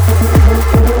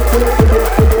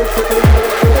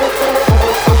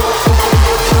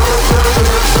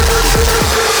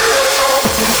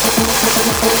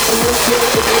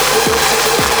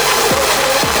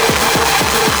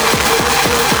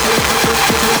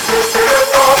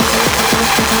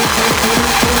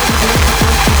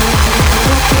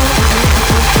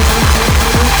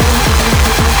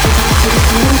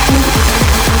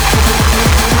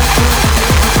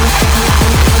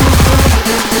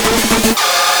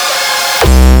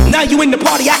 Now you in the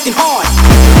party acting hard.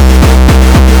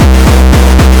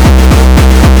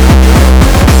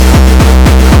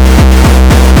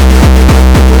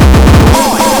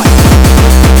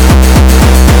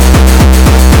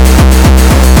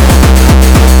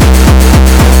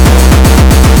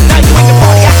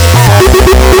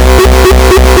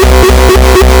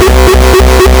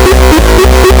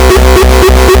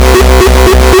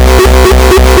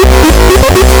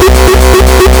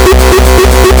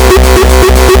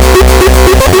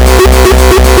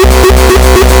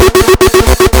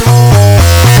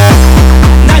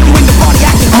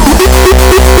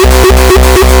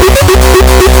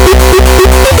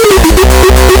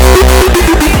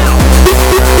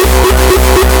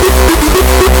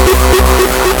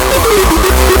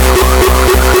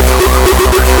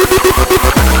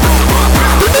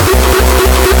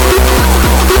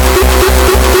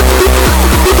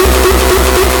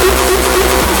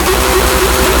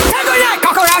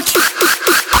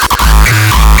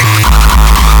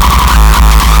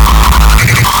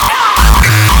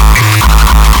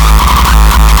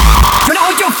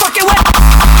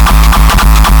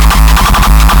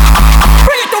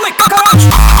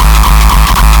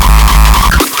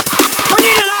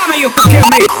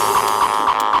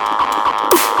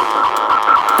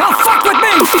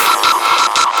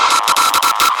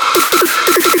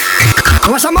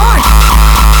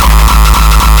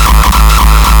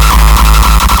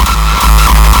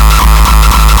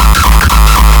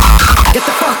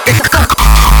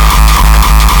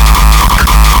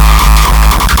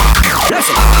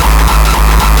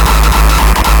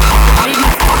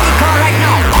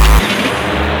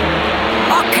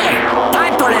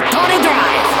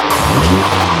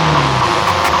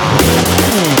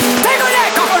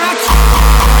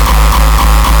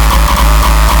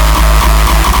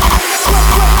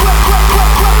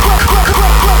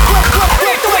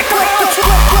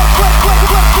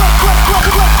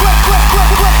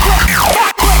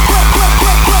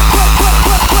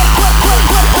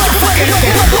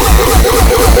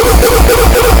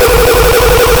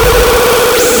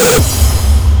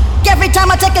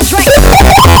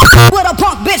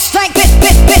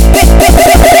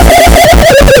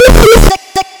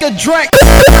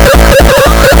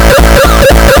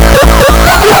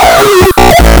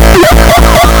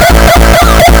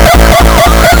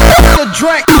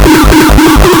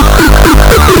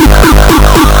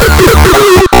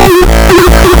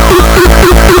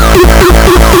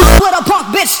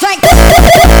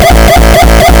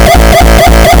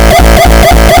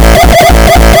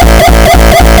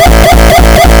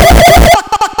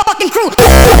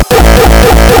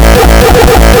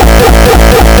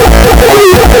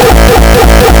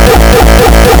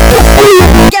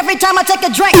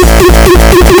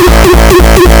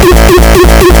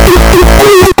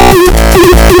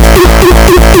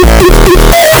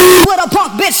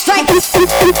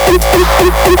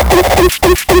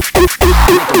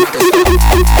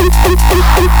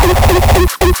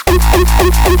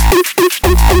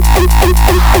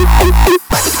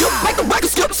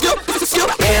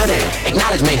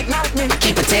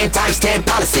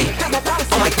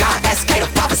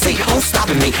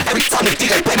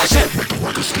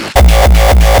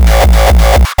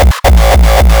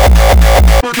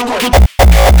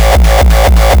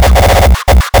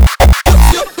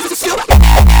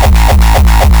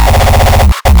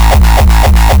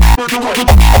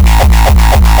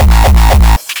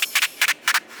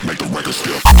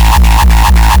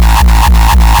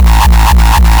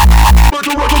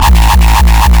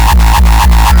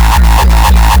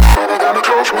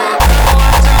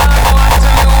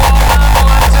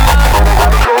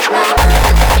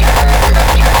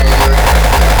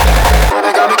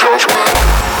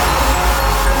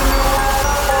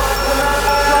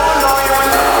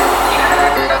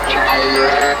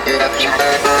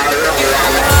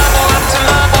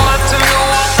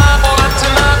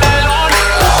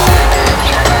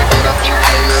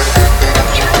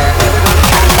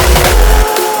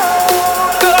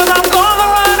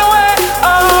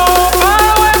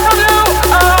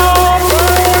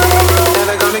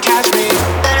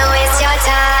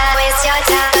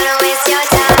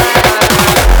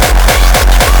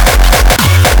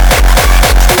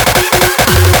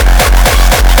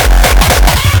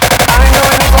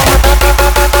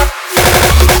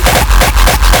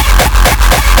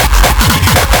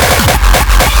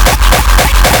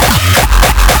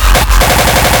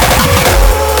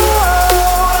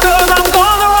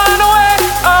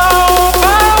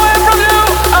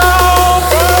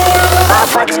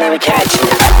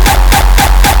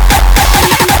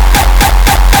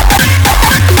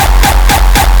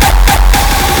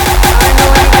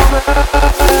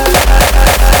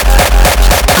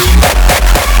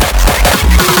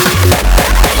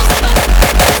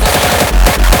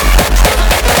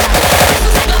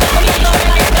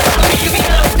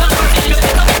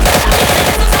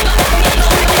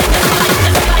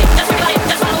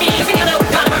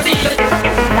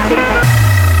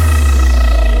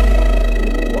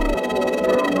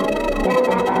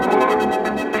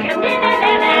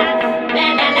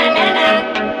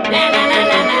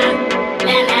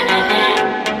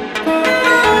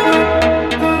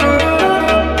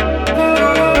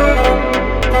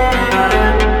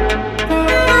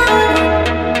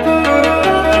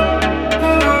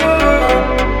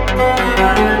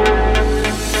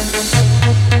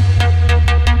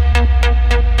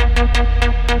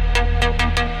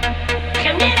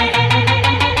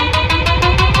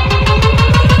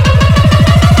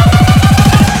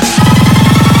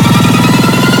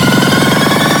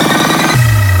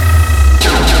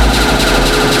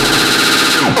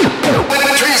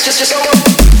 just go.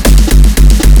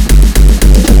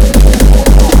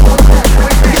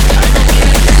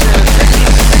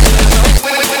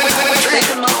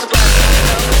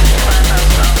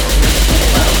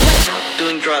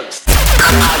 Doing drugs.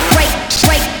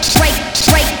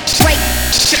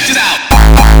 Check it out.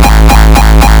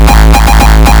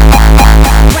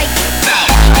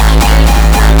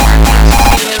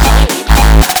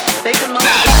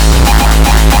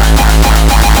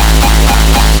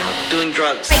 Doing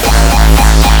drugs.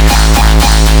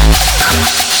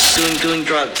 Doing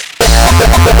drugs.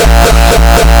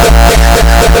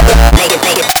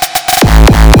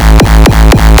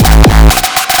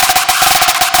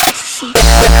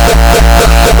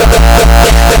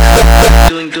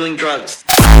 Doing drugs.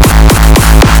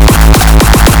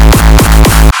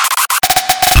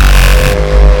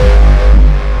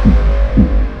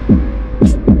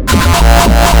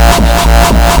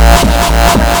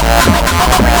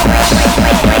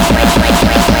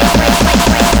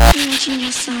 Imagine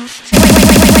yourself.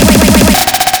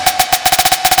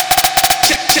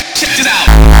 Check it out.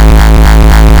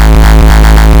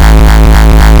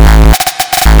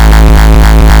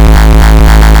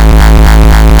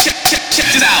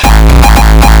 Check it out.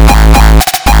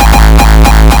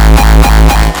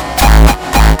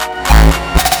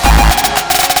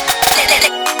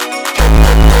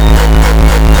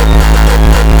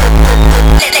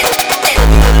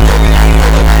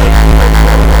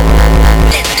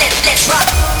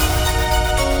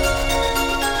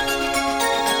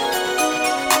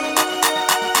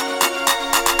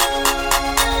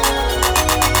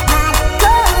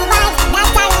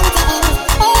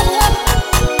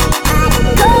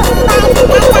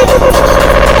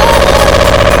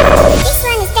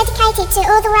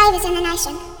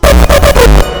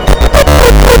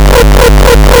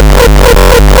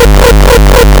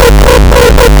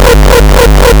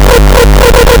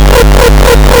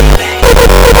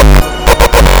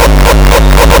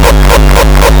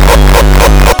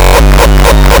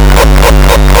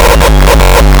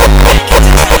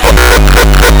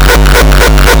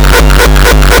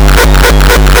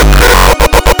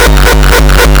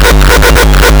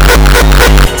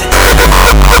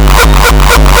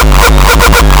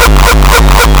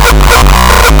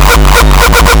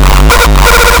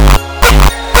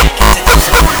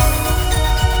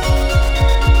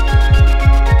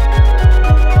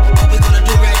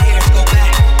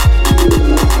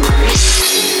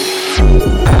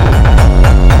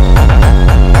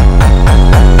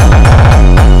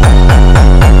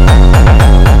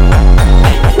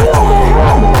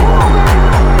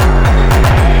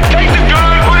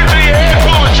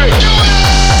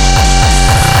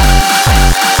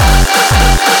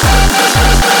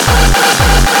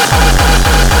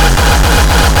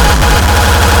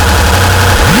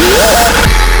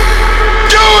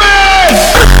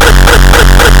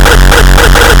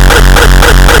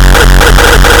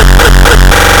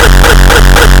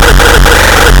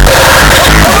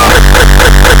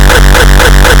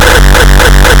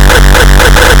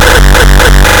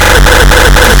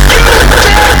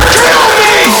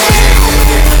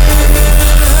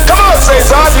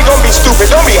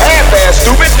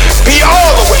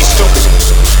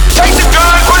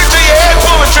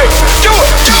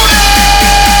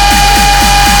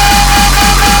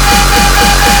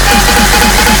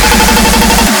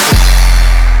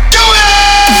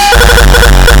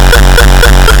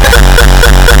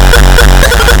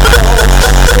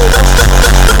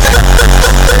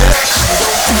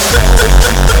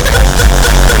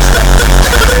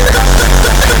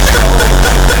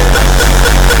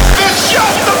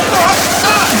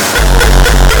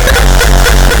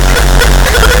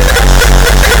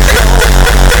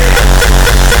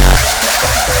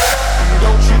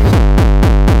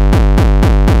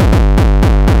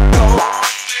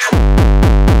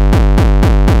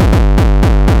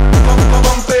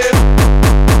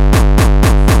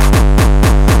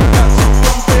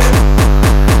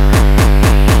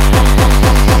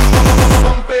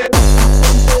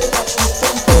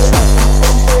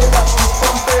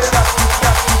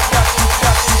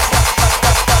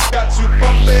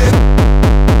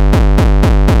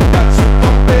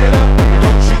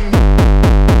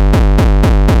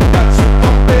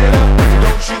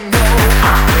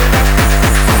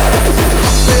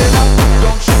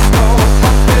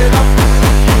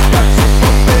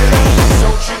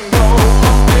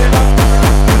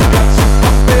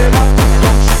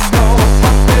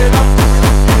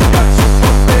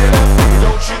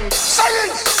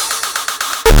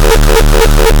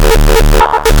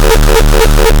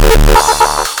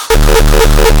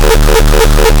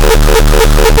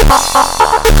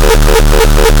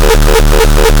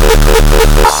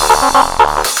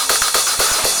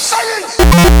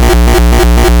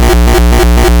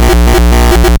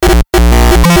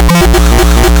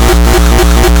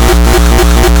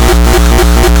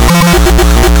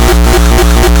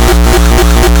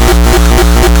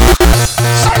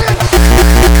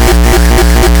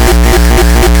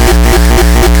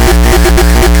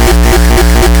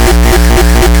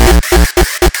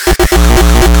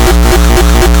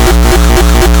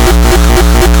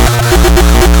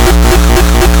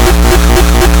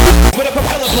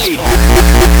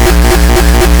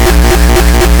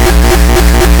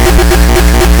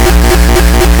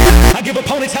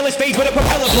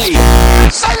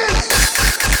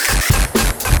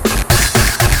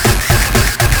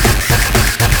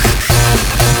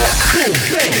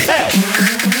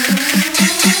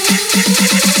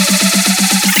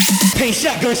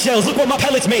 shotgun shells, look what my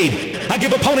pellets made. I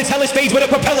give opponents hellish fades with a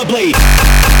propeller blade.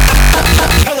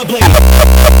 Propeller blade.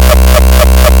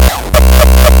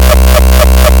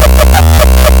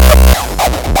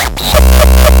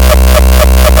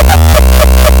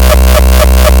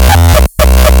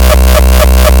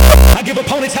 I give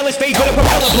opponents hellish fades with a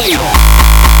propeller blade.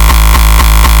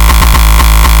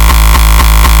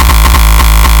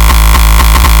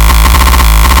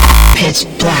 Pitch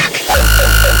black.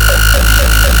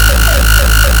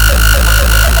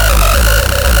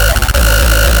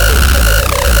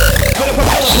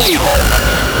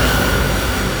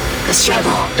 The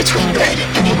struggle between good and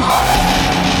evil.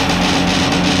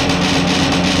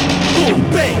 Boom,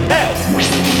 bang, out.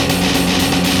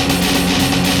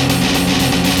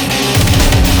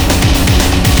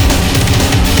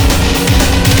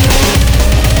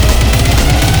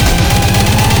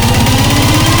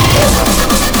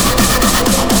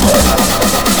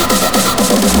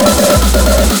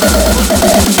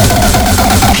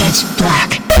 Pitch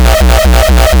black.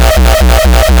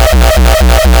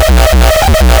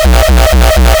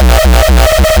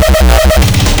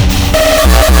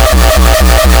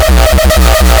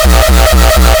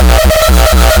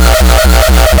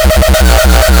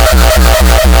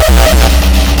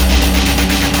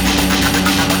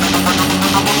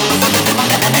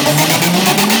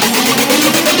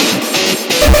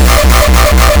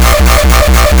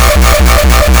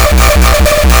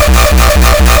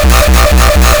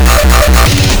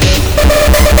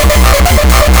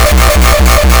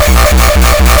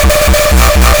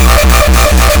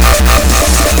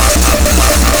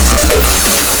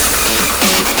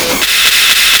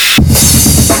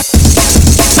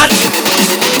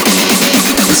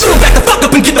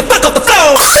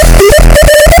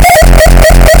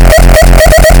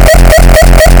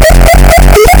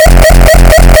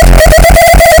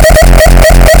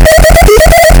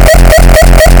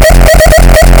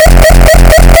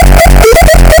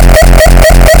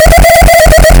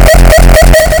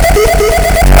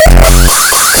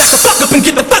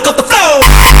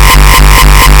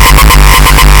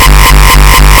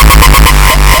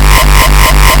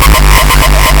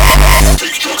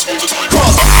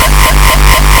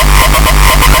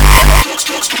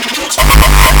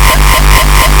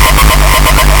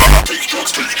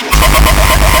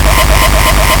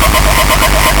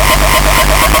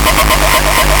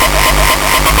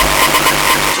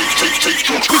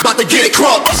 About to get it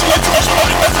crunk.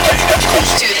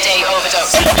 Two-day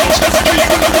overdose.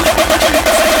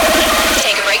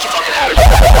 Take a break, you fucking out.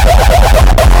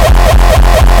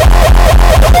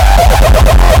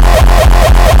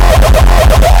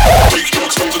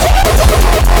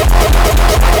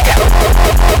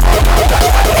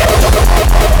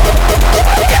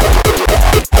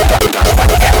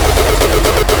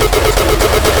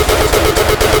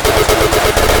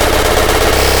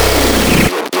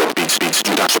 Beats,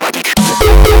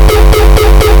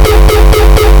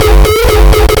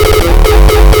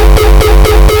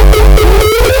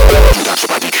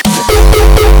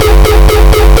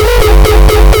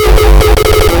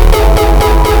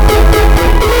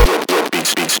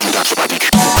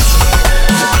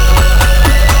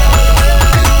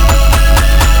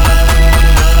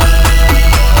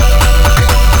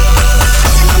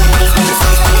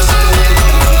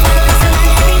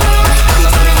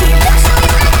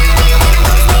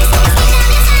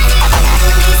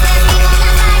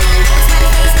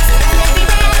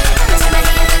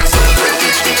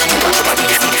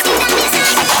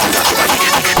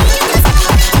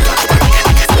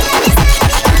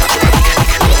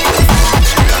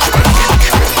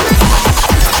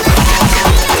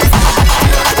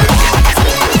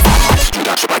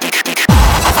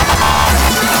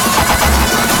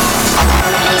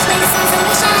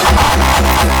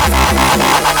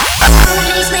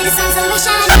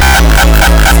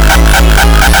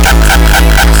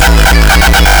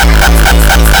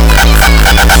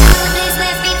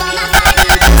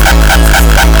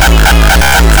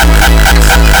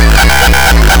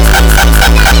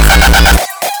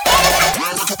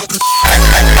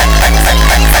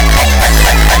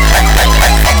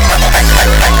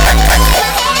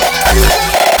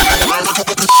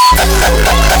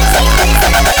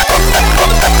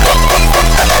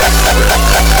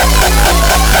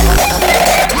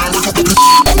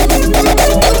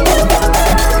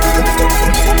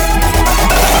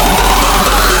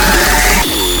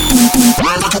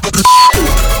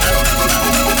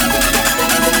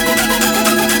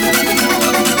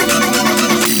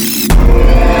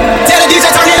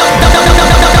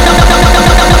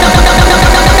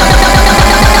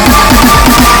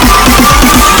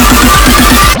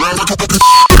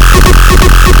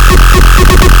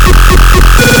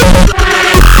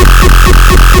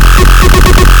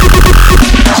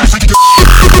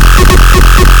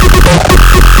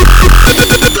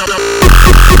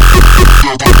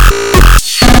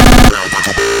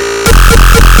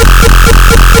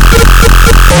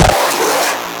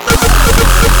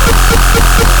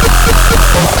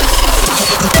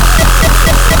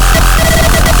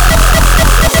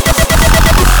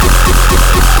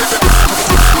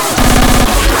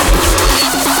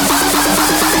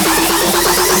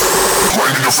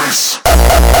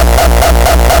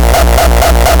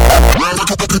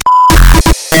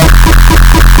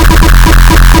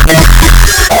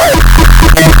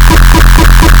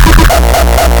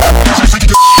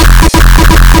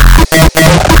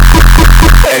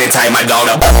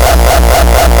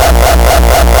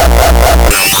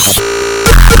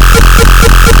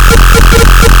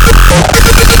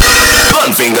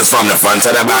 fingers from the front to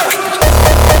the back.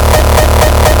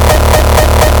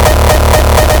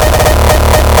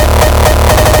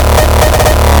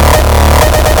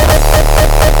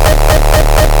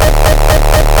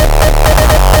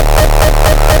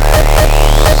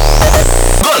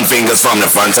 Gun fingers from the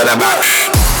front to the back.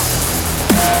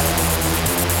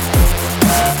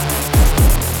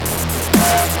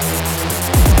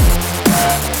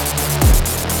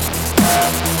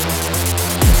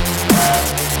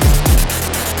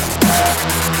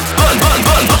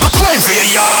 Play for your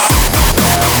yard.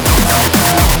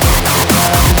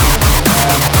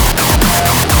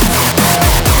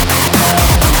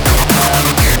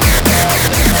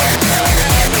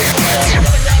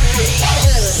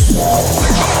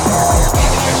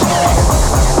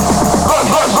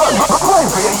 Play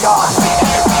for your yard.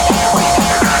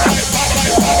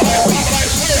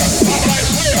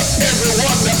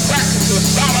 Everyone that practices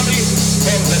sodomy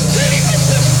from the day of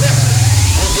conception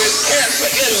with cancer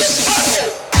in the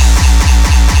butthole.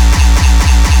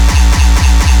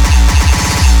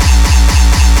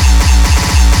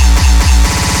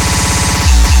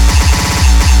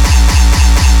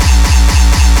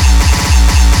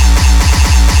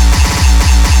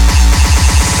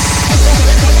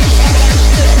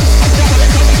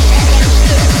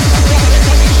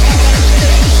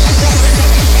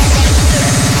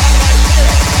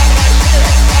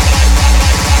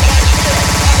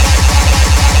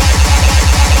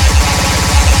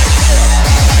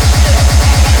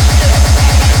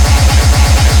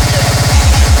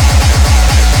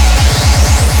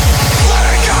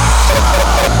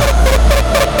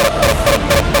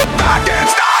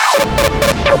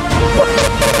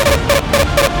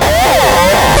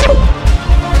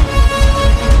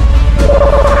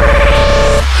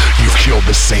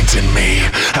 Saints in me,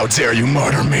 how dare you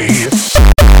murder me?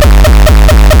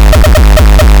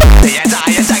 The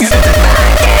entire second is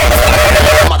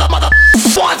mother,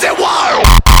 wants it wild.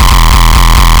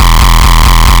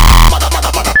 Mother,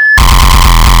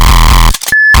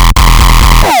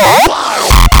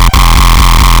 wild.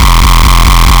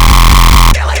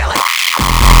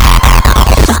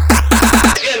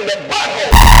 In the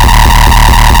butthole.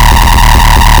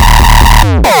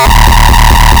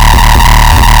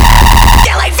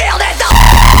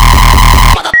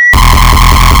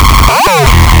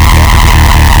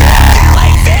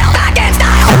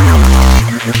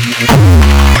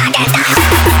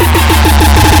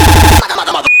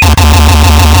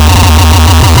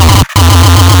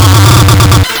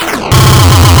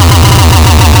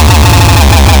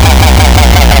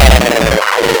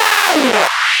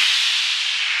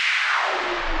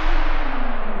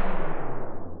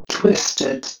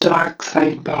 Twisted Dark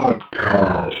Side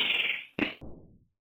Podcast.